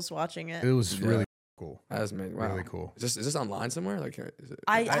chills watching it. It was really cool. That was amazing. Wow. Really cool. Is this online somewhere? Like,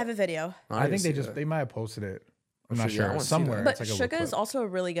 I have a video. I think they might have posted it. I'm not sure. Somewhere. But Suga is also a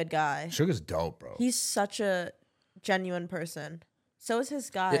really good guy. Suga's dope, bro. He's such a genuine person. So is his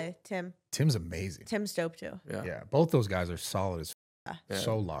guy, Tim. Tim's amazing. Tim's dope too. Yeah. Both those guys are solid as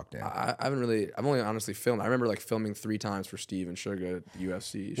so locked in. I've only honestly filmed. I remember like filming 3 times for Steve and Suga at the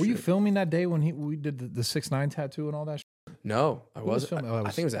UFC. Were you filming that day when we did the 6ix9ine tattoo and all that? No, I wasn't. I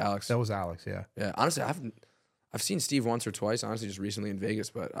think it was Alex. That was Alex, yeah. Yeah, honestly, I've seen Steve once or twice, honestly, just recently in Vegas,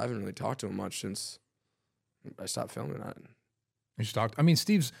 but I haven't really talked to him much since I stopped filming that. You should talk. I mean,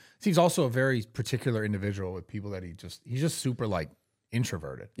 Steve's also a very particular individual with people that he's just super like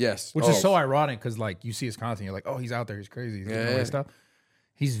introverted. Yes. Which is so ironic because like you see his content, you're like, oh, he's out there, he's crazy, he's doing all this stuff.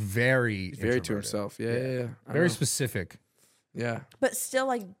 He's very to himself. Yeah. Very specific. Yeah. But still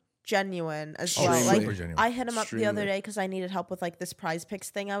like genuine as well. Extremely. Like Genuine. I hit him up the other day because I needed help with like this prize picks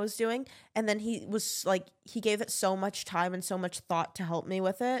thing I was doing, and then he was like, he gave it so much time and so much thought to help me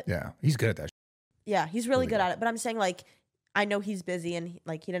with it. Yeah, he's good at that. Yeah, he's really good at it. But I'm saying like, I know he's busy and he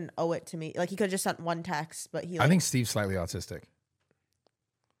didn't owe it to me. Like he could have just sent one text, but he. Like, I think Steve's slightly autistic.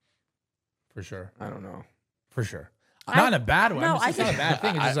 For sure. I don't know. For sure. Not in a bad way. No, it's not a bad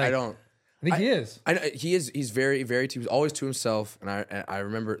thing. It's just like, I don't. I think he is. I know he is. He's very, very. He's always to himself. And I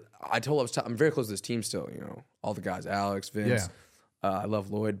remember. I'm very close to this team still. All the guys, Alex, Vince. I love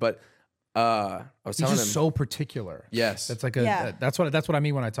Lloyd, but I was He's telling just him so particular. Yes. That's like that's what I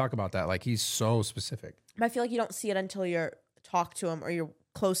mean when I talk about that. Like he's so specific. But I feel like you don't see it until you're talk to him or you're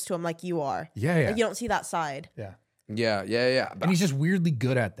close to him like you are. Yeah. Like you don't see that side. Yeah. Yeah. And he's just weirdly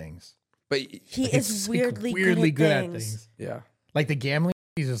good at things. But He is weirdly good at things. Yeah. Like the gambling,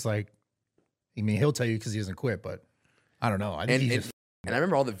 he's just like, I mean, he'll tell you because he doesn't quit, but I don't know. I think and I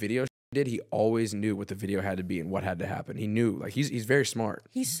remember all the videos he did. He always knew what the video had to be and what had to happen. He knew. Like he's very smart.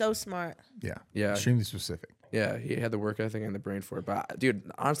 He's so smart. Yeah. Extremely specific. Yeah, he had the work ethic and the brain for it. But dude,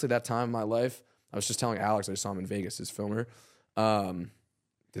 honestly, that time in my life, I was just telling Alex, I saw him in Vegas, his filmer.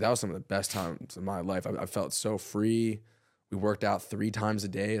 Dude, that was some of the best times of my life. I felt so free. We worked out 3 times a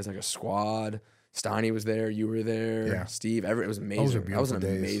day as like a squad. Steiny was there, you were there, Yeah. Steve. It was amazing. That was an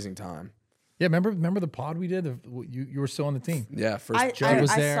days. amazing time. Yeah, remember the pod we did? You were still on the team. Yeah, first I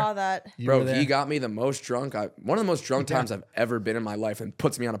was there. saw that. Bro, he got me the most drunk. One of the most drunk times I've ever been in my life, and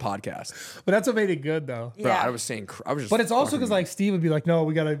puts me on a podcast. But that's what made it good, though. Bro, Yeah. I was saying, I was just. But it's also because fucking- like Steve would be like, "No,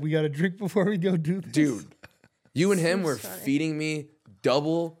 we gotta drink before we go do this." dude, you and him were funny. feeding me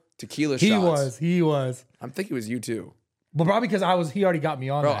double tequila shots. He was. I'm thinking it was you too. But probably because he already got me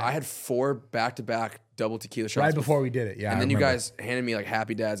on Bro, that I had 4 back-to-back double tequila shots. right before we did it. Yeah, And I then you remember. guys handed me like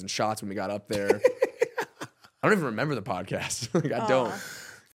Happy Dads and shots when we got up there. I don't even remember the podcast. Like I don't.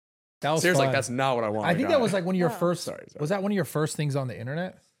 That was Seriously, fun. like that's not what I want. I think that was like one of your Wow. first. Sorry. Was that one of your first things on the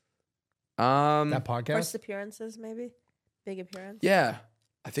internet? That podcast? First appearances, maybe. Big appearance. Yeah.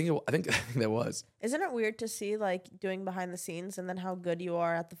 I think that was. Isn't it weird to see like doing behind the scenes and then how good you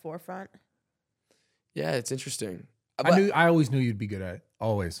are at the forefront? Yeah, it's interesting. I always knew you'd be good at it.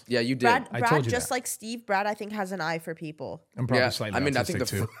 Always. Yeah, you did. Brad, I told you just that. like Steve, Brad, I think has an eye for people. I'm probably Yeah, slightly I mean, I autistic think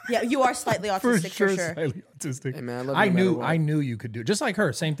too. Yeah, you are slightly autistic for sure. Slightly autistic. Hey, man, I love you no matter what. I knew you could do it. Just like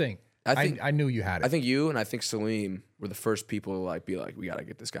her, same thing. I knew you had it. I think you and I think Salim were the first people to like be like, we gotta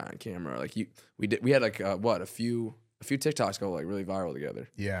get this guy on camera. Like we had like a few TikToks go like really viral together.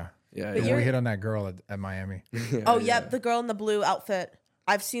 Yeah. Yeah. And yeah. we hit on that girl at Miami. Oh, yep, the girl in the blue outfit.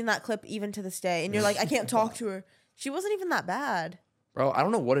 I've seen that clip even to this day. And you're like, I can't talk to her. She wasn't even that bad. Bro, I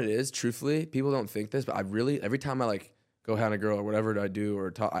don't know what it is. Truthfully, people don't think this, but I really every time I like go hang a girl or whatever I do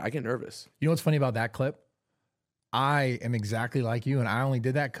or talk, I get nervous. You know what's funny about that clip? I am exactly like you, and I only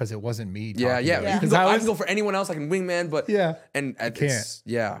did that because it wasn't me. Yeah. talking to her. Yeah. Because I can go for anyone else. I can wingman, but Yeah. and can't.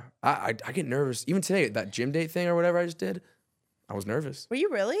 Yeah, I get nervous. Even today, that gym date thing or whatever I just did, I was nervous. Were you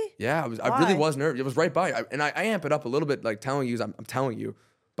really? Yeah, I really was nervous. It was right by, and I amp it up a little bit, like telling you, I'm telling you,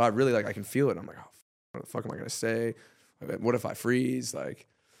 but I really like I can feel it. I'm like, oh, what the fuck am I gonna say? What if I freeze? Like,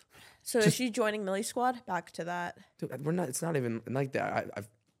 So is she joining Millie Squad? Back to that. dude, we're not. It's not even like that.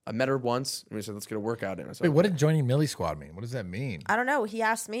 I met her once, and we said let's get a workout in. Wait, what did joining Millie Squad mean? What does that mean? I don't know. He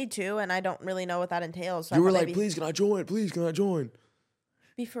asked me to, and I don't really know what that entails. So You I were thought like, maybe- please, can I join? Please, can I join?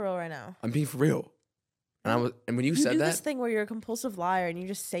 Be for real right now. I'm being for real. And when you You said do that, this thing where you're a compulsive liar and you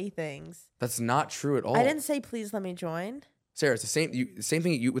just say things. that's not true at all. I didn't say please let me join. Sarah, it's the same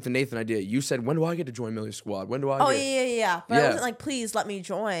thing you with the Nathan idea. You said, when do I get to join Millie Squad? When do I? Oh get? yeah. But I Yeah. wasn't like please let me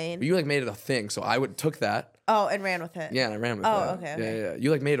join. But you like made it a thing, so I took that. Oh, and ran with it. Yeah, and I ran with Oh, that. okay. Yeah.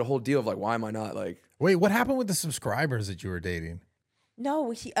 You like made a whole deal of like, why am I not like? Wait, what happened with the subscribers that you were dating?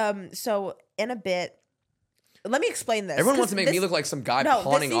 No, so in a bit. Let me explain this. Everyone 'cause wants to make me this- look like some guy No, this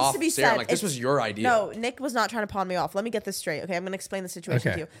pawning needs off to be Sarah. said. Like this was your idea. No, Nick was not trying to pawn me off. Let me get this straight. Okay, I'm going to explain the situation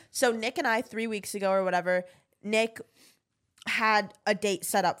Okay. to you. So Nick and I 3 weeks ago or whatever, Nick had a date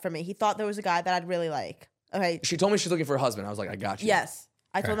set up for me. He thought there was a guy that I'd really like. Okay. She told me she's looking for a husband. I was like, I got you. Yes.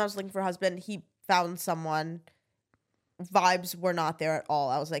 I told Okay. him I was looking for a husband. He found someone. Vibes were not there at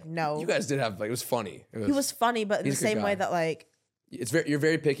all. I was like, no. You guys did have like it was funny. He was funny, but in the he's a good same way guy. that like, You're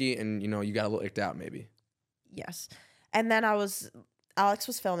very picky, and you got a little icked out maybe. yes. And then Alex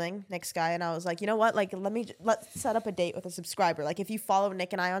was filming, Nick's guy, and I was like, you know what? Like, let's set up a date with a subscriber. Like, if you follow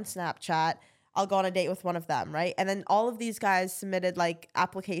Nick and I on Snapchat, I'll go on a date with one of them, right? And then all of these guys submitted like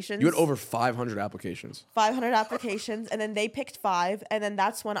applications. You had over 500 applications. 500 applications, and then they picked 5, and then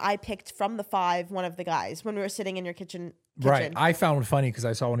that's when I picked from the 5 one of the guys when we were sitting in your kitchen. Right. I found it funny because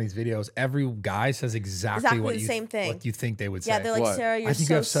I saw one of these videos. Every guy says exactly what the you same thing. What you think they would say. Yeah, they're like, What? Sarah, you're I think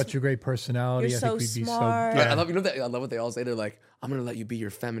so you have such a great personality. you're I so think we'd be smart. so. Yeah. I love what they all say. They're like, I'm gonna let you be your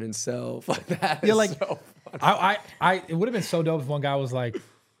feminine self like that. Yeah, It's like so funny. it would have been so dope if one guy was like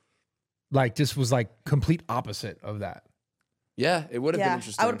just was like complete opposite of that. Yeah, it would have been Yeah,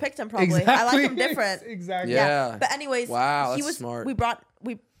 interesting. I would have picked him probably. I like him different. Exactly. Yeah. But anyways, Wow, he that's was smart. We brought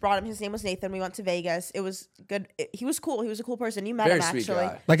him. His name was Nathan. We went to Vegas. It was good. He was cool. He was a cool person. You met Very him sweet actually.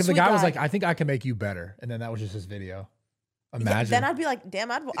 guy. Like if the Sweet guy was like, I think I can make you better, and then that was just his video. Imagine. Then I'd be like,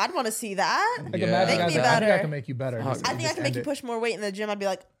 damn, I'd want to see that. like Yeah. imagine Make guys me like, I think I better. can make you better. Fuck. Just- I think I just can make end you it. push more weight in the gym. I'd be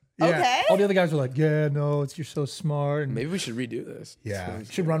like, Okay. All the other guys were like, yeah, no, you're so smart. And Maybe we should redo this. yeah,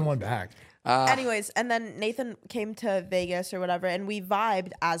 should run one back. Anyways, and then Nathan came to Vegas or whatever, and we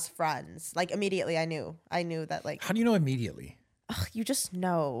vibed as friends. Like immediately, I knew that. Like, How do you know immediately? you just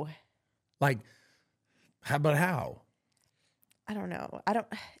know. Like, how? I don't know. I don't.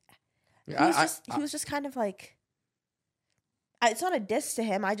 He Yeah, was just kind of like. It's not a diss to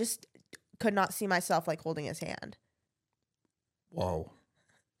him. I just could not see myself like holding his hand. Whoa.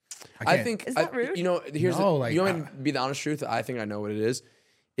 I think Is that rude? You know, here's No, the, like, you want me to be the honest truth. I think I know what it is.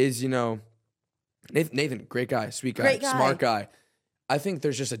 Is, you know, Nathan, great guy, sweet guy, smart guy. I think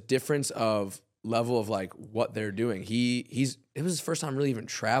there's just a difference of level of like what they're doing. It was his first time really even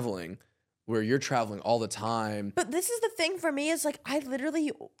traveling, where you're traveling all the time. But this is the thing for me is like I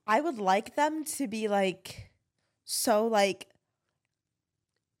would like them to be like so like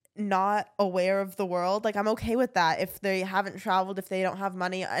not aware of the world. Like I'm okay with that if they haven't traveled, if they don't have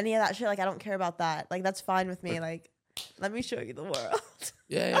money, any of that shit. Like I don't care about that. Like that's fine with me. Like let me show you the world.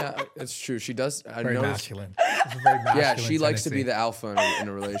 Yeah, it's true. She does. I Very noticed. masculine. It's a very masculine Yeah, she likes to be tendency. the alpha in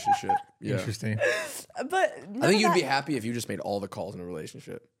a relationship. Yeah. Interesting. But I think you'd be happy if you just made all the calls in a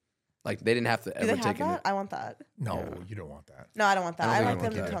relationship. Like they didn't have to Do ever they have take that? it. I want that. No, you don't want that. No, I don't want that. I, don't like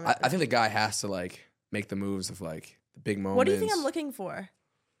think them I to want come. that. I think the guy has to like make the moves of like the big moments. What do you think I'm looking for?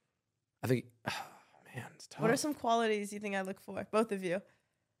 I think, man, it's tough. What are some qualities you think I look for? Both of you.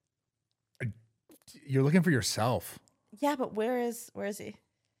 You're looking for yourself. Yeah, but where is he?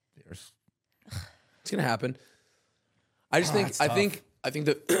 There's- It's gonna happen. I just think. it's I tough. think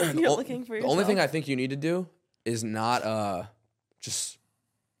that You're looking for the only thing yourself? I think you need to do is not just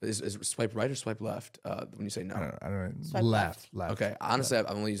is swipe right or swipe left when you say no. I don't know. Swipe Left. Okay, honestly, I've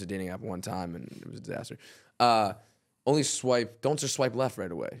only used a dating app one time and it was a disaster. Only swipe. Don't just swipe left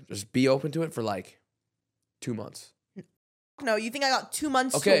right away. Just be open to it for like 2 months. No, you think I got 2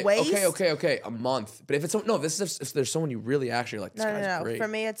 months to waste? Okay. A month. But if it's no, this is if there's someone you really actually like. This guy's great. For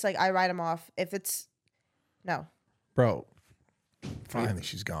me, it's like I write them off. If it's no, Bro, finally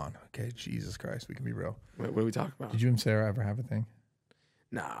she's gone. Okay, Jesus Christ, we can be real. What are we talking about? Did you and Sarah ever have a thing?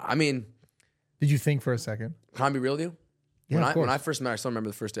 Nah, I mean, Did you think for a second? can I be real with you? Yeah, of course. When I first met her, I still remember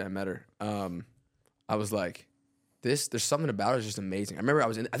the first day I met her. I was like, there's something about her that's just amazing. I remember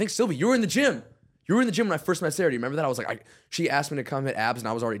I think Sylvie, you were in the gym. You were in the gym when I first met Sarah. Do you remember that? I was like, she asked me to come hit abs, and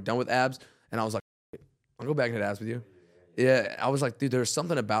I was already done with abs. And I was like, I'll go back and hit abs with you. Yeah, I was like, dude, there's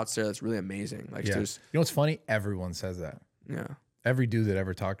something about Sarah that's really amazing. Like, Yeah. You there's, know what's funny? Everyone says that. yeah, Every dude that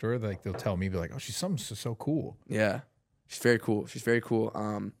ever talked to her, like they'll tell me, be like, "Oh, she's something so cool." yeah. She's very cool.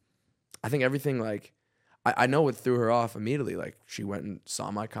 I think everything, like, I know what threw her off immediately. Like, she went and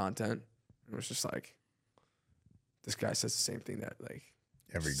saw my content and was just like, this guy says the same thing that, like,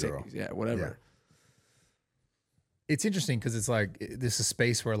 Every girl. Yeah, whatever. Yeah. It's interesting because it's like this is a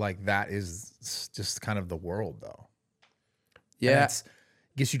space where like that is just kind of the world, though. Yeah.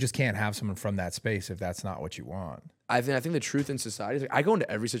 I guess you just can't have someone from that space if that's not what you want. I think the truth in society is like, I go into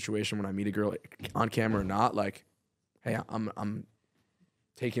every situation when I meet a girl, like, on camera or not, like, hey, I'm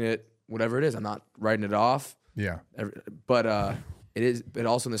taking it, whatever it is. I'm not writing it off. Yeah. But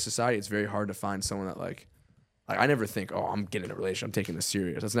also in this society, it's very hard to find someone that like I never think, oh, I'm getting in a relationship, I'm taking this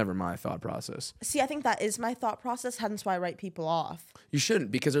serious. That's never my thought process. see, I think that is my thought process. Hence why I write people off. You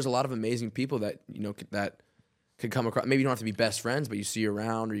shouldn't, because there's a lot of amazing people that, you know, that could come across. Maybe you don't have to be best friends, but you see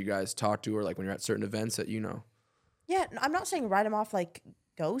around or you guys talk to, or like when you're at certain events that, you know. Yeah, I'm not saying write them off like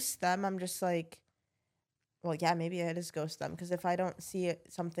ghost them. I'm just like, well, yeah, maybe it is ghost them because if I don't see it,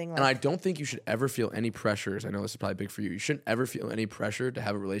 something like. And I don't think you should ever feel any pressures. I know this is probably big for you. You shouldn't ever feel any pressure to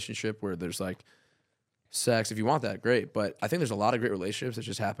have a relationship where there's like sex. If you want that, great. But I think there's a lot of great relationships that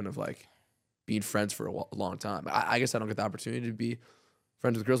just happen of like being friends for a long time. I guess I don't get the opportunity to be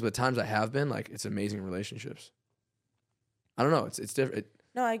friends with girls, but the times I have been, like, it's amazing relationships. I don't know. It's different.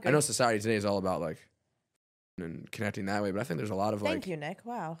 No, I agree. I know society today is all about like and connecting that way, but I think there's a lot of like. Thank you, Nick.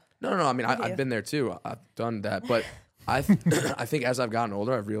 Wow. No. I mean, Thank I've you. been there too. I've done that, but I think as I've gotten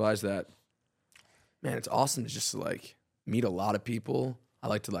older, I've realized that, man, it's awesome to just like meet a lot of people. I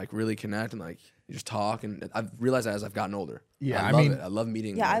like to like really connect and like you just talk, and I've realized that as I've gotten older. Yeah, I love it. I love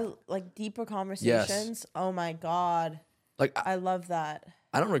meeting. Yeah, like, I like deeper conversations. Oh my God. like I love that.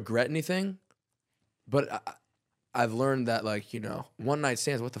 I don't regret anything, but I've learned that, like, you know, one night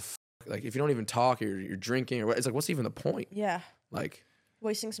stands. What the like if you don't even talk, or you're drinking, or what? It's like, what's even the point? Yeah. Like,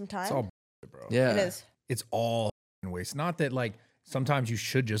 Wasting some time. It's all bro. yeah, It is. It's all waste. Not that like sometimes you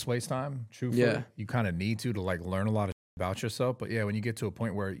should just waste time. Truthfully, Yeah. you kind of need to like learn a lot of about yourself. But yeah, when you get to a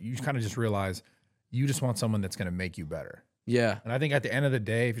point where you kind of just realize you just want someone that's going to make you better. Yeah. And I think at the end of the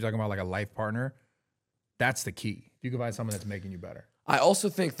day, if you're talking about like a life partner, that's the key. You can find someone that's making you better. I also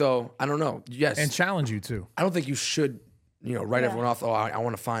think though, I don't know. Yes. And challenge you too. I don't think you should, write everyone off. Oh, I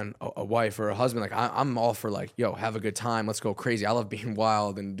want to find a wife or a husband. Like I'm all for like, yo, have a good time. Let's go crazy. I love being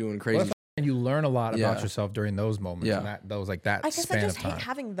wild and doing crazy. And you learn a lot about yourself during those moments. Yeah. And that I guess span I just of time. hate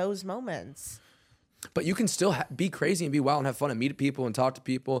having those moments. But you can still be crazy and be wild and have fun and meet people and talk to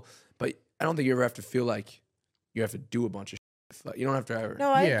people. But I don't think you ever have to feel like you have to do a bunch of shit. Like, you don't have to ever.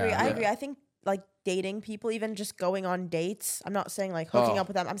 No, I agree. I agree. I think like dating people, even just going on dates. I'm not saying like hooking up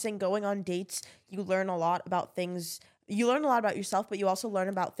with them. I'm saying going on dates, you learn a lot about things. You learn a lot about yourself, but you also learn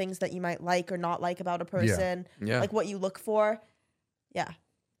about things that you might like or not like about a person. Yeah. Like what you look for. Yeah.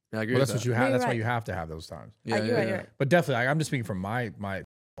 I agree. Well, with that's what that. you have. You're That's why right. you have to have those times. Yeah, you're right, you're right. But definitely, I'm just speaking from my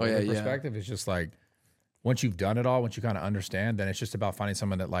perspective. yeah. It's just like once you've done it all, once you kind of understand, then it's just about finding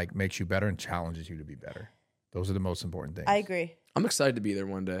someone that like makes you better and challenges you to be better. Those are the most important things. I agree. I'm excited to be there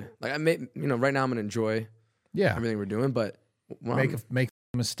one day. Like I may, right now I'm gonna enjoy everything we're doing, but when make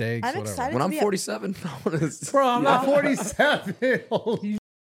mistakes. I'm whatever. excited. when to I'm be 47, Bro, I'm not 47. Holy.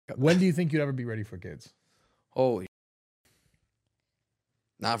 When do you think you'd ever be ready for kids? holy,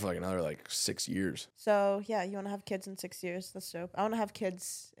 not for like another like 6 years. So yeah, you want to have kids in 6 years? That's dope. I want to have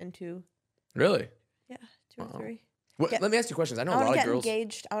kids in 2. Really? Yeah, 2 or 3. Let me ask you questions. I know I a want lot to of get girls.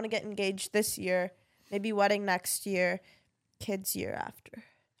 engaged. I want to get engaged this year. Maybe wedding next year. Kids year after.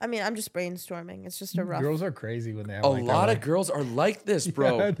 I mean, I'm just brainstorming. It's just a rough. Girls are crazy when they have A like lot that, of girls are like this,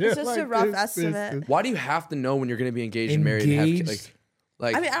 bro. Yeah, they're It's just a rough estimate. Why do you have to know when you're gonna be engaged and married? And have kids?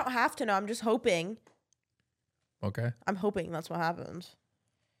 Like, I mean, I don't have to know. I'm just hoping. Okay. I'm hoping that's what happens.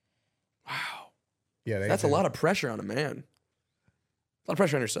 wow, Yeah, that's a lot of pressure on a man. A lot of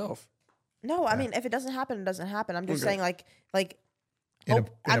pressure on yourself. No, I mean, if it doesn't happen, it doesn't happen. I'm just saying, like in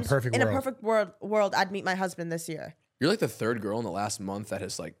a perfect in world. a perfect world, I'd meet my husband this year. You're like the third girl in the last month that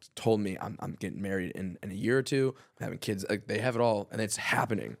has like told me I'm getting married in a year or two. I'm having kids. Like they have it all, and it's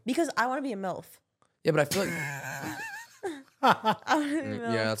happening. Because I want to be a MILF. Yeah, but I feel like I wanna be a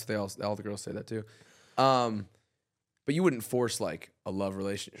MILF. yeah, that's what all the girls say that too. But you wouldn't force like a love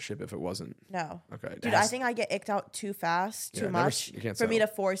relationship if it wasn't. No. Okay. Dude, I think I get icked out too fast, too much you can't for me to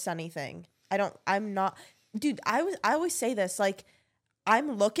settle. force anything. I'm not. Dude, I always say this, like,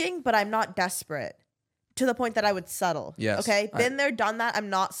 I'm looking, but I'm not desperate to the point that I would settle. Yes. Okay? Been there, done that. I'm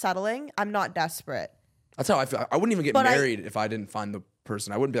not settling. I'm not desperate. That's how I feel. I wouldn't even get But married if I didn't find the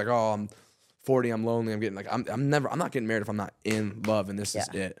person. I wouldn't be like, oh, I'm 40, I'm lonely, I'm getting like I'm not getting married if I'm not in love and this is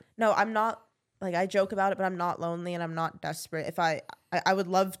it. No, I'm not. Like, I joke about it, but I'm not lonely and I'm not desperate. If I would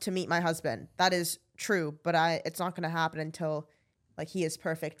love to meet my husband. That is true, but it's not going to happen until like he is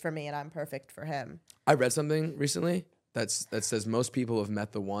perfect for me and I'm perfect for him. I read something recently that says most people have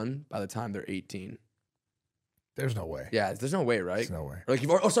met the one by the time they're 18. There's no way. Yeah, there's no way, right? There's no way. Or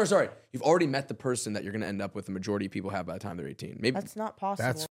like sorry. You've already met the person that you're going to end up with. The majority of people have by the time they're 18. Maybe That's not possible.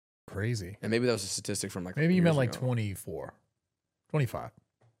 That's crazy. and maybe that was a statistic from like Maybe you years meant like ago. 24, 25.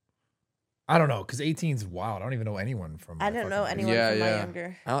 I don't know, because 18 is wild. I don't even know anyone from. I my don't know fucking- anyone Yeah, from my yeah.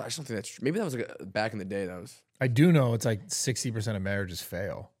 younger. I just don't think that's true. Maybe that was like back in the day. That was I do know it's like 60% of marriages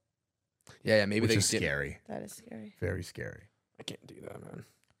fail, yeah. Maybe which they is didn't- scary. That is scary. Very scary. I can't do that, man.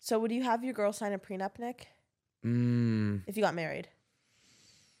 So would you have your girl sign a prenup, Nick, if you got married?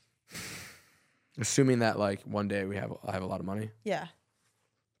 Assuming that like one day I have a lot of money. Yeah.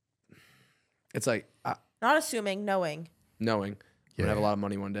 It's like Not assuming, knowing. knowing I'm Yeah. gonna have a lot of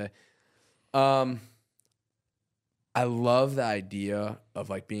money one day. I love the idea of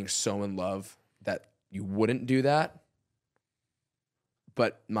like being so in love that you wouldn't do that.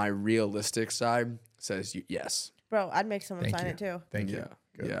 But my realistic side says yes. Bro, I'd make someone Thank sign you. it too. Thank you. Yeah.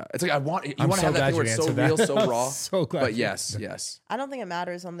 Good. Yeah. It's like you I'm want to so have that glad thing where you it's so answered that. real, so raw. So glad. But you yes, answered yes. I don't think it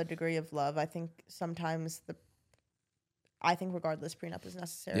matters on the degree of love. I think sometimes I think regardless, prenup is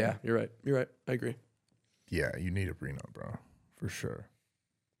necessary. Yeah, you're right. You're right. I agree. Yeah, you need a prenup, bro, for sure.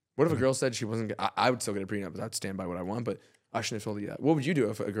 What if a girl said she wasn't? I would still get a prenup. I'd stand by what I want, but I shouldn't have told you that. What would you do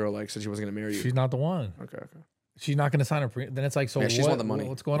if a girl like said she wasn't going to marry you? She's not the one. Okay. She's not going to sign a prenup. Then it's like, so Yeah, what? she just want the money.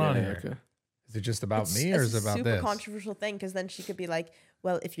 What's going on Yeah, here? okay. Is it just about It's, me or it's is it a about super this? controversial thing because then she could be like,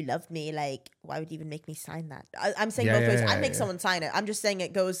 well, if you loved me, like, why would you even make me sign that? I'm saying Yeah, both yeah, ways. yeah, I'd make yeah. someone sign it. I'm just saying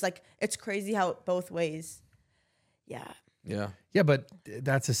it goes like, it's crazy how it both ways. Yeah. Yeah. Yeah, but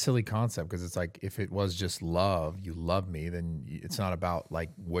that's a silly concept because it's like if it was just love, you love me, then it's not about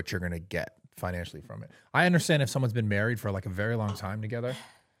like what you're going to get financially from it. I understand if someone's been married for like a very long time together.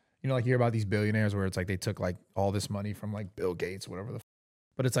 You know, like you hear about these billionaires where it's like they took like all this money from like Bill Gates, whatever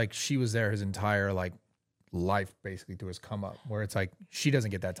but it's like she was there his entire like life basically to his come up where it's like she doesn't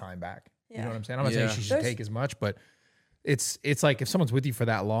get that time back. You know Yeah. what I'm saying? I'm not saying Yeah. she should take as much, but it's like if someone's with you for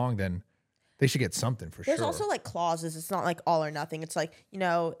that long, then They should get something for There's sure. also like clauses. It's not like all or nothing. It's like, you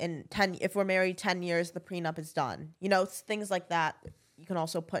know, if we're married 10 years, the prenup is done. You know, things like that you can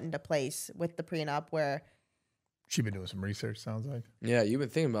also put into place with the prenup where. She's been doing some research, sounds like. Yeah, you've been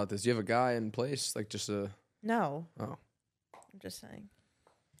thinking about this. Do you have a guy in place? Like just a... No. Oh. I'm just saying.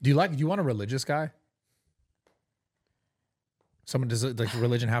 Do you want a religious guy? Does like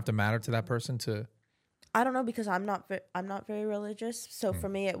religion have to matter to that person to? I don't know because I'm not very religious. So for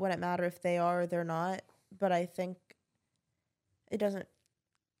me, it wouldn't matter if they are or they're not. But I think it doesn't.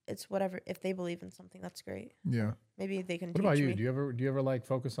 It's whatever. If they believe in something, that's great. Yeah. Maybe they can. What about you? Do you ever like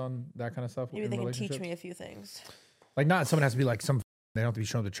focus on that kind of stuff? Maybe they can teach me a few things. Like not someone has to be like they don't have to be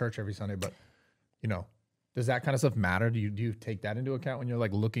shown to church every Sunday, but you know, does that kind of stuff matter? Do you take that into account when you're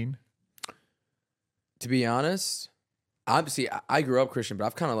like looking? To be honest, obviously I grew up Christian, but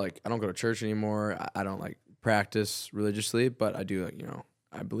I've kind of like I don't go to church anymore. I don't like practice religiously, but I do like, you know,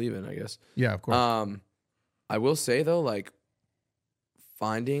 I believe in it, I guess. Yeah, of course. I will say though, like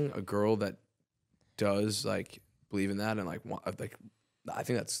finding a girl that does like believe in that and like I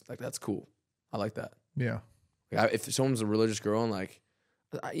think that's cool. I like that. Yeah. Like if someone's a religious girl and like,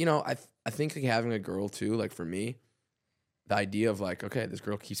 you know, I think like having a girl too, like for me, the idea of like, okay, this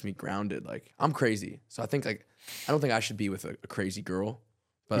girl keeps me grounded. Like I'm crazy, so I think like I don't think I should be with a crazy girl.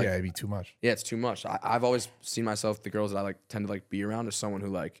 But yeah, like, it'd be too much. Yeah, it's too much. I've always seen myself, the girls that I like tend to like be around, as someone who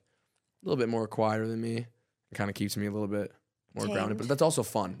like a little bit more quieter than me, and kind of keeps me a little bit more grounded. But that's also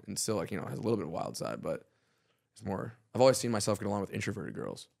fun and still like, you know, has a little bit of wild side. But it's more. I've always seen myself get along with introverted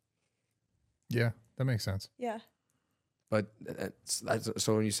girls. Yeah, that makes sense. Yeah. But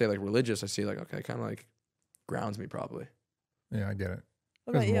so when you say like religious, I see like, okay, kind of like grounds me probably. Yeah, I get it.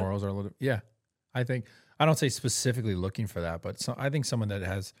 What about Because you? morals are a little. Yeah, I think I don't say specifically looking for that, but I think someone that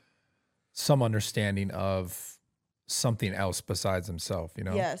has some understanding of something else besides himself. You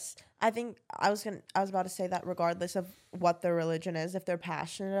know. Yes. I think I was about to say that regardless of what their religion is, if they're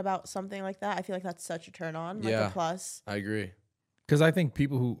passionate about something like that, I feel like that's such a turn on, like a plus. I agree. Because I think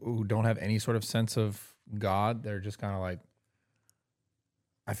people who don't have any sort of sense of God, they're just kind of like,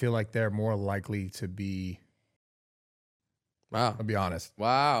 I feel like they're more likely to be. Wow. I'll be honest.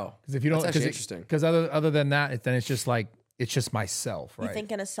 Wow. Because if you don't, that's actually interesting. Because other than that, then it's just like it's just myself, right? You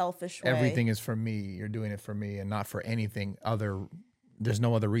think in a selfish way. Everything is for me. You're doing it for me, and not for anything other. There's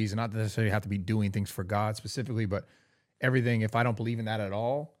no other reason. Not necessarily have to be doing things for God specifically, but everything. If I don't believe in that at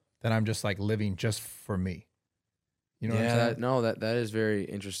all, then I'm just like living just for me. You know what I'm saying? That is very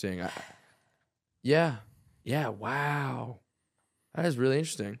interesting. Yeah. Wow. That is really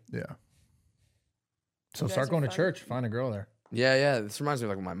interesting. Yeah. So You start guys going are to fun. church. Find a girl there. Yeah. This reminds me of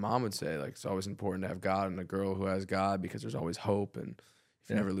like what my mom would say. Like it's always important to have God and a girl who has God because there's always hope. And if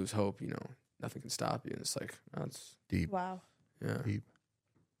you never lose hope, you know, nothing can stop you. And it's like, that's Deep. Wow. yeah. Deep.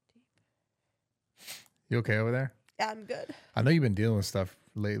 You okay over there? Yeah, I'm good. I know you've been dealing with stuff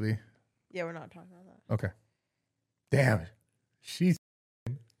lately. Yeah, we're not talking about that. Okay. Damn it. She's.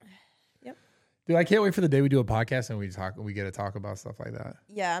 Yep. Dude, I can't wait for the day we do a podcast and we get to talk about stuff like that.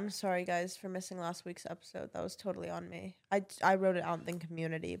 Yeah, I'm sorry guys for missing last week's episode. That was totally on me. I wrote it out in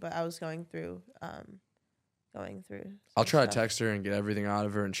community, but I was going through I'll try stuff. to text her and get everything out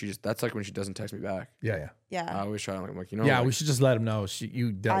of her. And that's like when she doesn't text me back. Yeah. Yeah. I always try to like, you know. Yeah, like, we should just let him know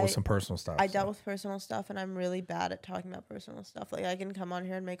you dealt with some personal stuff. I dealt with personal stuff, and I'm really bad at talking about personal stuff. Like I can come on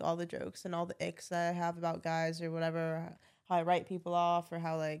here and make all the jokes and all the icks that I have about guys or whatever, how I write people off or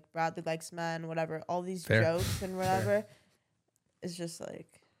how like Bradley likes men, whatever. All these jokes and whatever. It's just like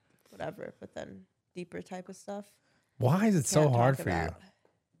whatever. But then deeper type of stuff. Why is it so can't hard talk for you? about.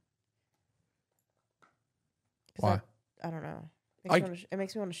 Why? I don't know. It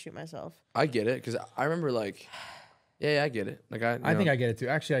makes me want to shoot myself. I get it because I remember like, yeah, I get it. Like I think I get it too.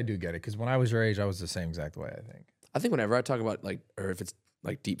 Actually, I do get it because when I was your age, I was the same exact way. I think whenever I talk about like, or if it's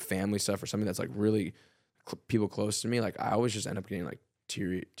like deep family stuff or something that's like really people close to me, like I always just end up getting like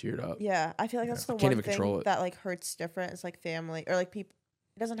teared up. Yeah, I feel like that's the Can't one even control thing it. that like hurts different. It's like family or like people.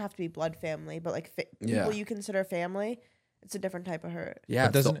 It doesn't have to be blood family, but like people you consider family, it's a different type of hurt. Yeah,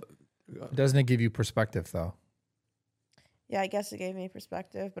 But doesn't it give you perspective though? Yeah, I guess it gave me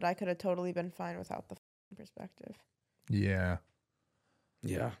perspective, but I could have totally been fine without the perspective. Yeah.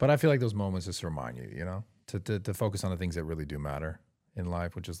 But I feel like those moments just remind you, you know, to focus on the things that really do matter in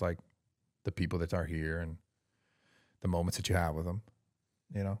life, which is like the people that are here and the moments that you have with them,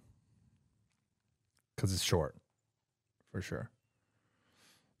 you know, because it's short, for sure.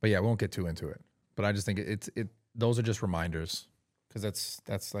 But yeah, we won't get too into it. But I just think those are just reminders because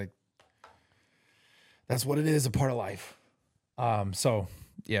that's what it is, a part of life. So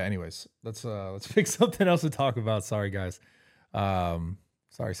yeah, anyways, let's pick something else to talk about. Sorry guys.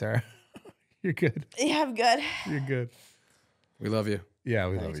 Sorry, Sarah. You're good. Yeah, I'm good. You're good. We love you. Yeah,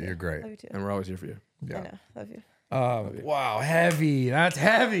 we love you. You're great. Love you too. And we're always here for you. Yeah. I know. Love you. Wow, heavy. That's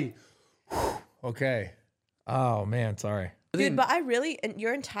heavy. Okay. Oh man, sorry. Dude, but I really, and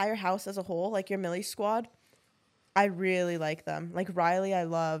your entire house as a whole, like your mili squad, I really like them. Like Riley, I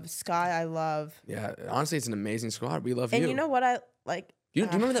love. Sky, I love. Yeah, honestly, it's an amazing squad. We love you. And you know what I like? Do you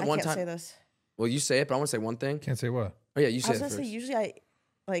remember that one I can't time? say this. Well, you say it, but I want to say one thing. Can't say what. Oh yeah, you I say was it gonna first. say usually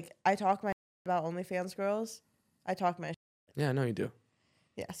I talk my about OnlyFans girls. I talk my Yeah, I know you do.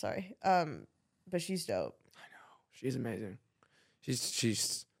 yeah. Sorry. But she's dope. She's amazing.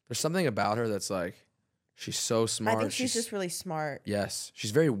 She's there's something about her that's like she's so smart. I think she's just really smart. Yes,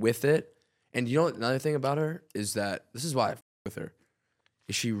 she's very with it. And you know what, another thing about her is that this is why I f with her.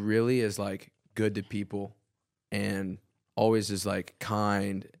 Is she really is like good to people and always is like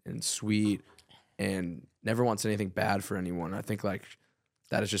kind and sweet and never wants anything bad for anyone. I think like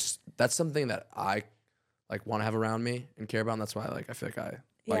that's something that I like want to have around me and care about, and that's why I feel like I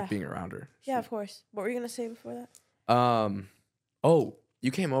like being around her. Yeah, of course. What were you gonna say before that? Oh,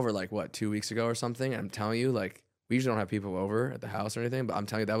 you came over like what, 2 weeks ago or something? And I'm telling you, like, we usually don't have people over at the house or anything, but I'm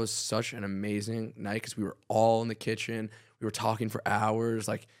telling you, that was such an amazing night because we were all in the kitchen. We were talking for hours.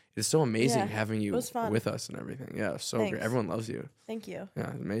 Like, it's so amazing having you with us and everything. Yeah, so Thanks. great. Everyone loves you. Thank you.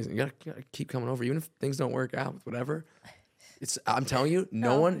 Yeah, it's amazing. You gotta keep coming over, even if things don't work out with whatever. I'm telling you,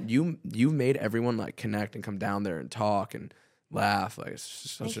 no one. You made everyone like connect and come down there and talk and laugh. Like, it's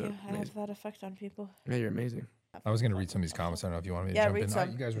just such Thank you. I amazing. have that effect on people. Yeah, you're amazing. I was gonna read some of these comments. I don't know if you want me to Yeah, jump read in.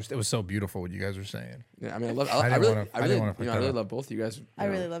 some. You guys were. It was so beautiful what you guys were saying. Yeah, I mean, I I didn't really, wanna- I I really, didn't wanna put I that really up. love both of you guys. I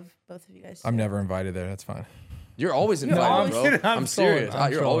really love both of you guys. I'm too. never invited there. That's fine. You're always invited, always- bro. I'm I'm serious. trolling.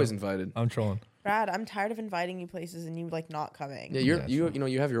 I'm You're trolling. always invited. I'm trolling. Brad, I'm tired of inviting you places and you like not coming. Yeah, Yeah, you know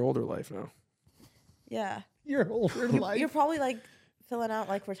you have your older life now. Yeah. You're older You're probably like filling out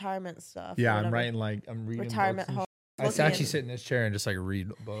like retirement stuff. or Yeah, I'm whatever. writing like I'm reading Retirement books and home. I used to actually sit in this chair and just like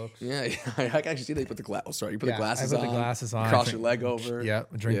read books. Yeah, I can actually see that you put the glass. Oh, sorry, you put the glasses I on. put the glasses on. Cross I your drink- leg over. Yeah,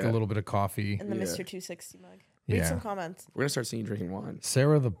 drink Yeah. a little bit of coffee. In the Yeah. Mr. 260 mug. Read Yeah. some comments. We're gonna start seeing you drinking wine.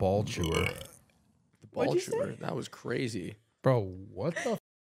 Sarah the ball chewer. The ball What'd you say? chewer. That was crazy. Bro, what the?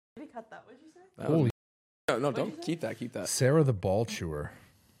 Maybe cut that. What'd you say? That Holy. was, no, don't keep that. Keep that. Sarah the ball chewer.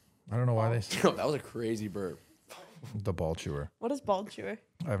 I don't know why they say No, that was a crazy burp. the ball chewer. What is bald chewer?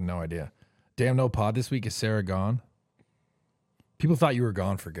 I have no idea. Damn, no pod this week. Is Sarah gone? People thought you were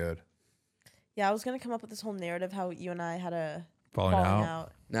gone for good. Yeah, I was gonna come up with this whole narrative how you and I had a Falling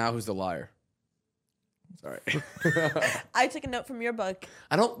out. Now who's the liar? Sorry. I took a note from your book,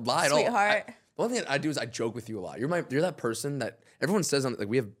 I don't lie at all. sweetheart. The one thing I do is I joke with you a lot. You're that person that everyone says on like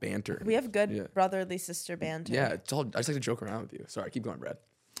we have banter. We have good Yeah. brotherly sister banter. Yeah, it's all. I just like to joke around with you. Sorry, keep going, Brad.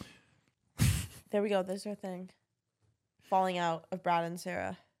 There we go. There's our thing. Falling out of Brad and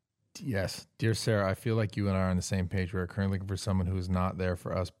Sarah. Yes. Dear Sarah, I feel like you and I are on the same page. We are currently looking for someone who is not there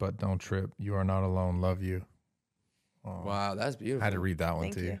for us, but don't trip. You are not alone. Love you. Oh, Wow, that's beautiful. I had to read that one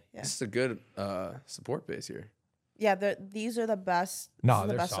Thank to you. you. Yeah. This is a good support base here. Yeah, these are the best. No, this is the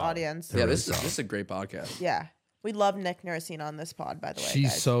they're best solid. audience. They're Yeah, really this solid. is a great podcast. Yeah. We love Nick Nayersina on this pod, by the way. She's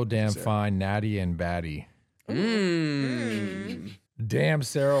guys. so damn Sarah. fine, natty and batty. Mm. Damn,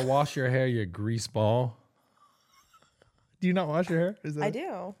 Sarah, wash your hair, you grease ball. Do you not wash your hair? Is that I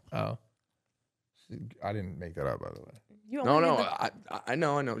do. Oh. I didn't make that up, by the way. You No, only no, read the- I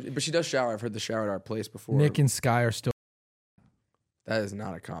know, but she does shower. I've heard the shower at our place before. Nick and Sky are still. That is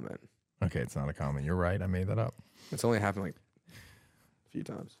not a comment. Okay, it's not a comment. You're right. I made that up. It's only happened like a few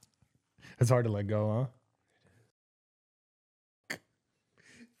times. It's hard to let go,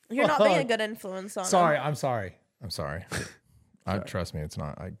 You're not being a good influence on huh? Sorry, him. I'm sorry. I'm sorry. Trust me, it's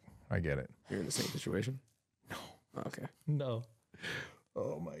not. I get it. You're in the same situation? No. Okay. No.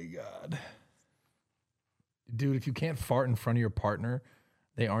 Oh my God. Dude, if you can't fart in front of your partner,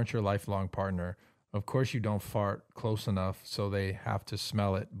 they aren't your lifelong partner. Of course, you don't fart close enough, so they have to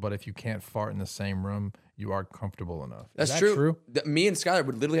smell it. But if you can't fart in the same room, you are comfortable enough. That's Is that true. Me and Skylar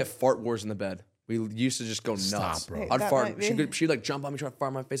would literally have fart wars in the bed. We used to just go nuts. Stop, bro. Hey, I'd that fart. might be- She'd like jump on me, try to fart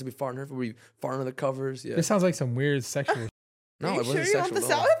in my face. I'd be farting her. We'd be farting under the covers. Yeah. This sounds like some weird sexual. No, Are you it sure wasn't you want sexual this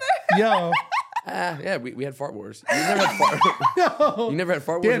at all. out there? Yo, Yeah, we had fart wars. You never had fart. no. You never had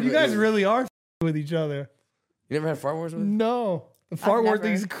fart wars. Damn, you guys really are with each other. You never had fart wars with? No. The fart word never.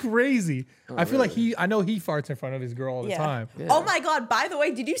 thing is crazy. Oh, I feel like really? I know he farts in front of his girl all the Yeah. time. Yeah. Oh my God. By the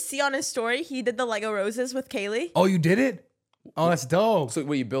way, did you see on his story he did the Lego roses with Kaylee? Oh, you did it? Oh, that's dope. So,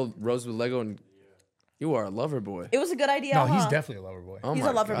 you build roses with Lego and you are a lover boy. It was a good idea. No, he's huh? definitely a lover boy. Oh He's my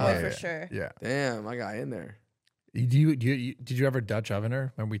a lover God. boy for Yeah. sure. Yeah. Damn, I got in there. Did you ever Dutch oven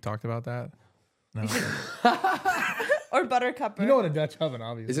her when we talked about that? No. Or buttercup. You know what a Dutch oven,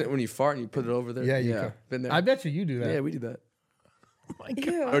 obviously. Isn't it when you fart and you put it over there? Yeah, you been there. I bet you do that. Yeah, we do that. Oh my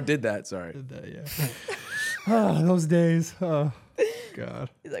God. Or did that, sorry. Did that, yeah. Oh, those days. Oh, God.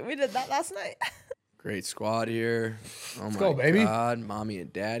 He's like, we did that last night. Great squad here. Oh Let's my go, baby. God. Mommy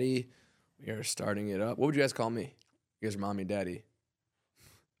and daddy. We are starting it up. What would you guys call me? You guys are mommy and daddy.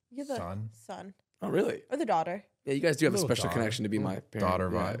 You're the son. Oh, really? Or the daughter. Yeah, you guys do have a Little special daughter. connection to be my parent. Daughter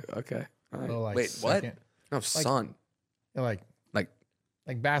Yeah, vibe. okay. All right. Little, like, Wait, second. what? No, son. Yeah,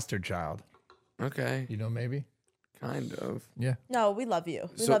 like bastard child. Okay. You know, maybe? Kind of. Yeah. No, we love you.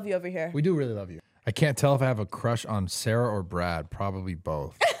 We love you over here. We do really love you. I can't tell if I have a crush on Sarah or Brad. Probably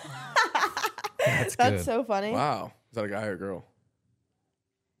both. That's good. That's so funny. Wow. Is that a guy or a girl?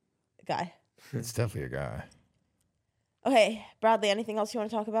 Guy. It's definitely a guy. Okay, Bradley, anything else you want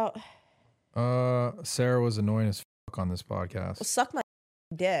to talk about? Sarah was annoying as fuck on this podcast. Well, suck my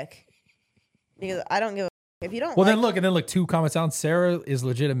dick. Because I don't give a if you don't Well, like, then look, 2 comments down. Sarah is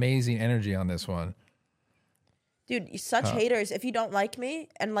legit amazing energy on this one. dude, you're such haters. If you don't like me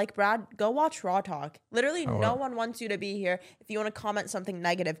and like Brad, go watch Raw Talk. Literally, no one wants you to be here. If you want to comment something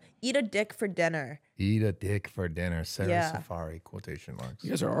negative, eat a dick for dinner. Eat a dick for dinner. Sarah Safari, quotation marks. You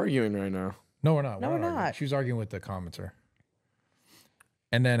guys are arguing right now. No, we're not. No, we're arguing. not. She was arguing with the commenter.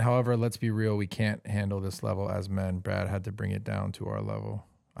 And then, however, let's be real. We can't handle this level as men. Brad had to bring it down to our level.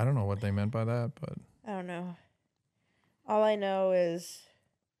 I don't know what they meant by that, but I don't know. All I know is,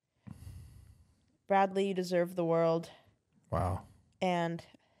 Bradley, you deserve the world. wow. And,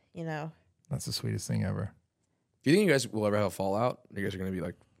 you know. That's the sweetest thing ever. Do you think you guys will ever have a fallout? You guys are going to be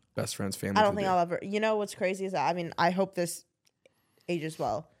like best friends, family? I don't think I'll ever. You know what's crazy is that, I mean, I hope this ages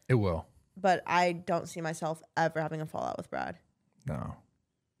well. It will. But I don't see myself ever having a fallout with Brad. No.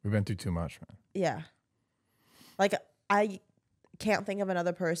 We've been through too much, man. Yeah. Like, I can't think of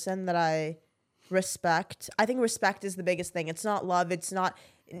another person that I respect. I think respect is the biggest thing. It's not love. It's not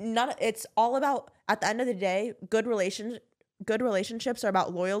it's all about, at the end of the day, good relationships are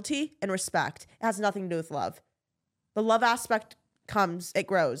about loyalty and respect. It has nothing to do with love. The love aspect comes, it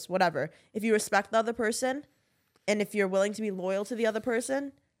grows, whatever. If you respect the other person and if you're willing to be loyal to the other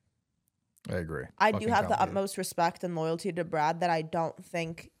person, I agree. I do have the utmost respect and loyalty to Brad that I don't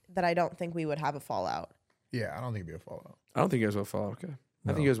think we would have a fallout. Yeah, I don't think it'd be a fallout. I don't think you guys will fall out. Okay.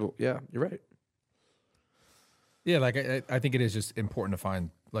 No. I think you guys will. Yeah, you're right. Yeah, like I think it is just important to find,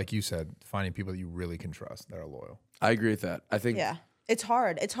 like you said, finding people that you really can trust that are loyal. I agree with that. I think. Yeah. It's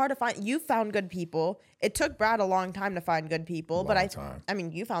hard. It's hard to find. You found good people. It took Brad a long time to find good people, but I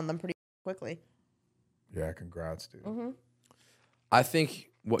mean, you found them pretty quickly. Yeah, congrats, dude. Mm-hmm. I think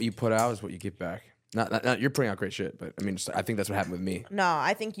what you put out is what you get back. Not you're putting out great shit, but I mean, I think that's what happened with me. No,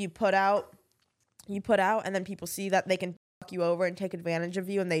 I think you put out, and then people see that they can fuck you over and take advantage of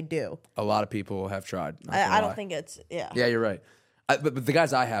you, and they do. A lot of people have tried. I don't think it's Yeah, you're right. But the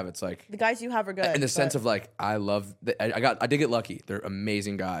guys I have, it's like the guys you have are good. in the sense of like I love. I did get lucky. They're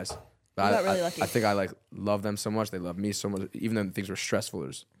amazing guys. But You got really lucky. I think I like love them so much. They love me so much, even though things were stressful.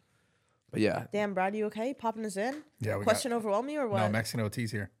 But yeah. Damn, Brad, you okay? Popping us in? Yeah. Question overwhelm you or what? No, Mexican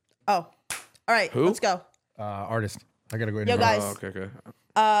OT's here. Oh, all right. Who? Let's go. Artist. I gotta go. Yo, guys. Oh, okay.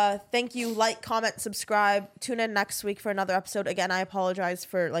 Thank you. Like, comment, subscribe. Tune in next week for another episode. Again, I apologize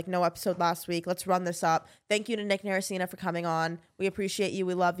for like no episode last week. Let's run this up. Thank you to Nick Nayersina for coming on. We appreciate you.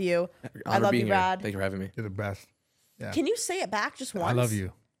 We love you. I love you, Brad. Thank you for having me. You're the best. Yeah. Can you say it back just once? I love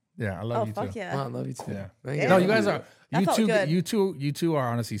you. Yeah, I love you fuck too. yeah. Oh, I love you too. Yeah. Thank you. No, you guys are. That felt good. You two are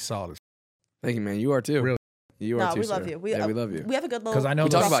honestly solid. Thank you, man. You are too. Really? You are No, too. we love sir. you. We love you. We have a good little. Because I know We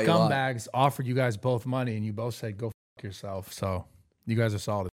those talk about you a lot. scumbags offered you guys both money, and you both said go fuck yourself. So you guys are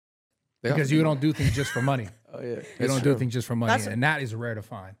solid. Because you don't do things just for money. Oh yeah. You don't do things just for money, That's- and that is rare to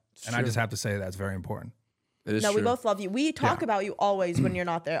find. And I true. just have to say that's very important. It is No, true. we both love you. We talk about you always when you're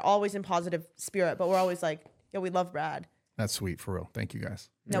not there, always in positive spirit, but we're always like, yo, we love Brad. That's sweet for real. Thank you guys.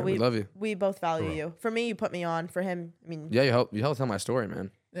 No, Yeah, we love you. We both value you. For me, you put me on. For him, I mean, Yeah, you helped tell my story,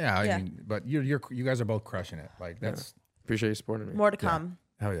 man. Yeah, I Yeah. mean, but you guys are both crushing it. Like that's Appreciate you supporting me. more to come.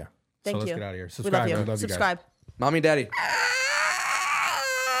 hell yeah. Thank so let's you. get out of here. We Subscribe. love you. We love you guys. Subscribe. Mommy, daddy.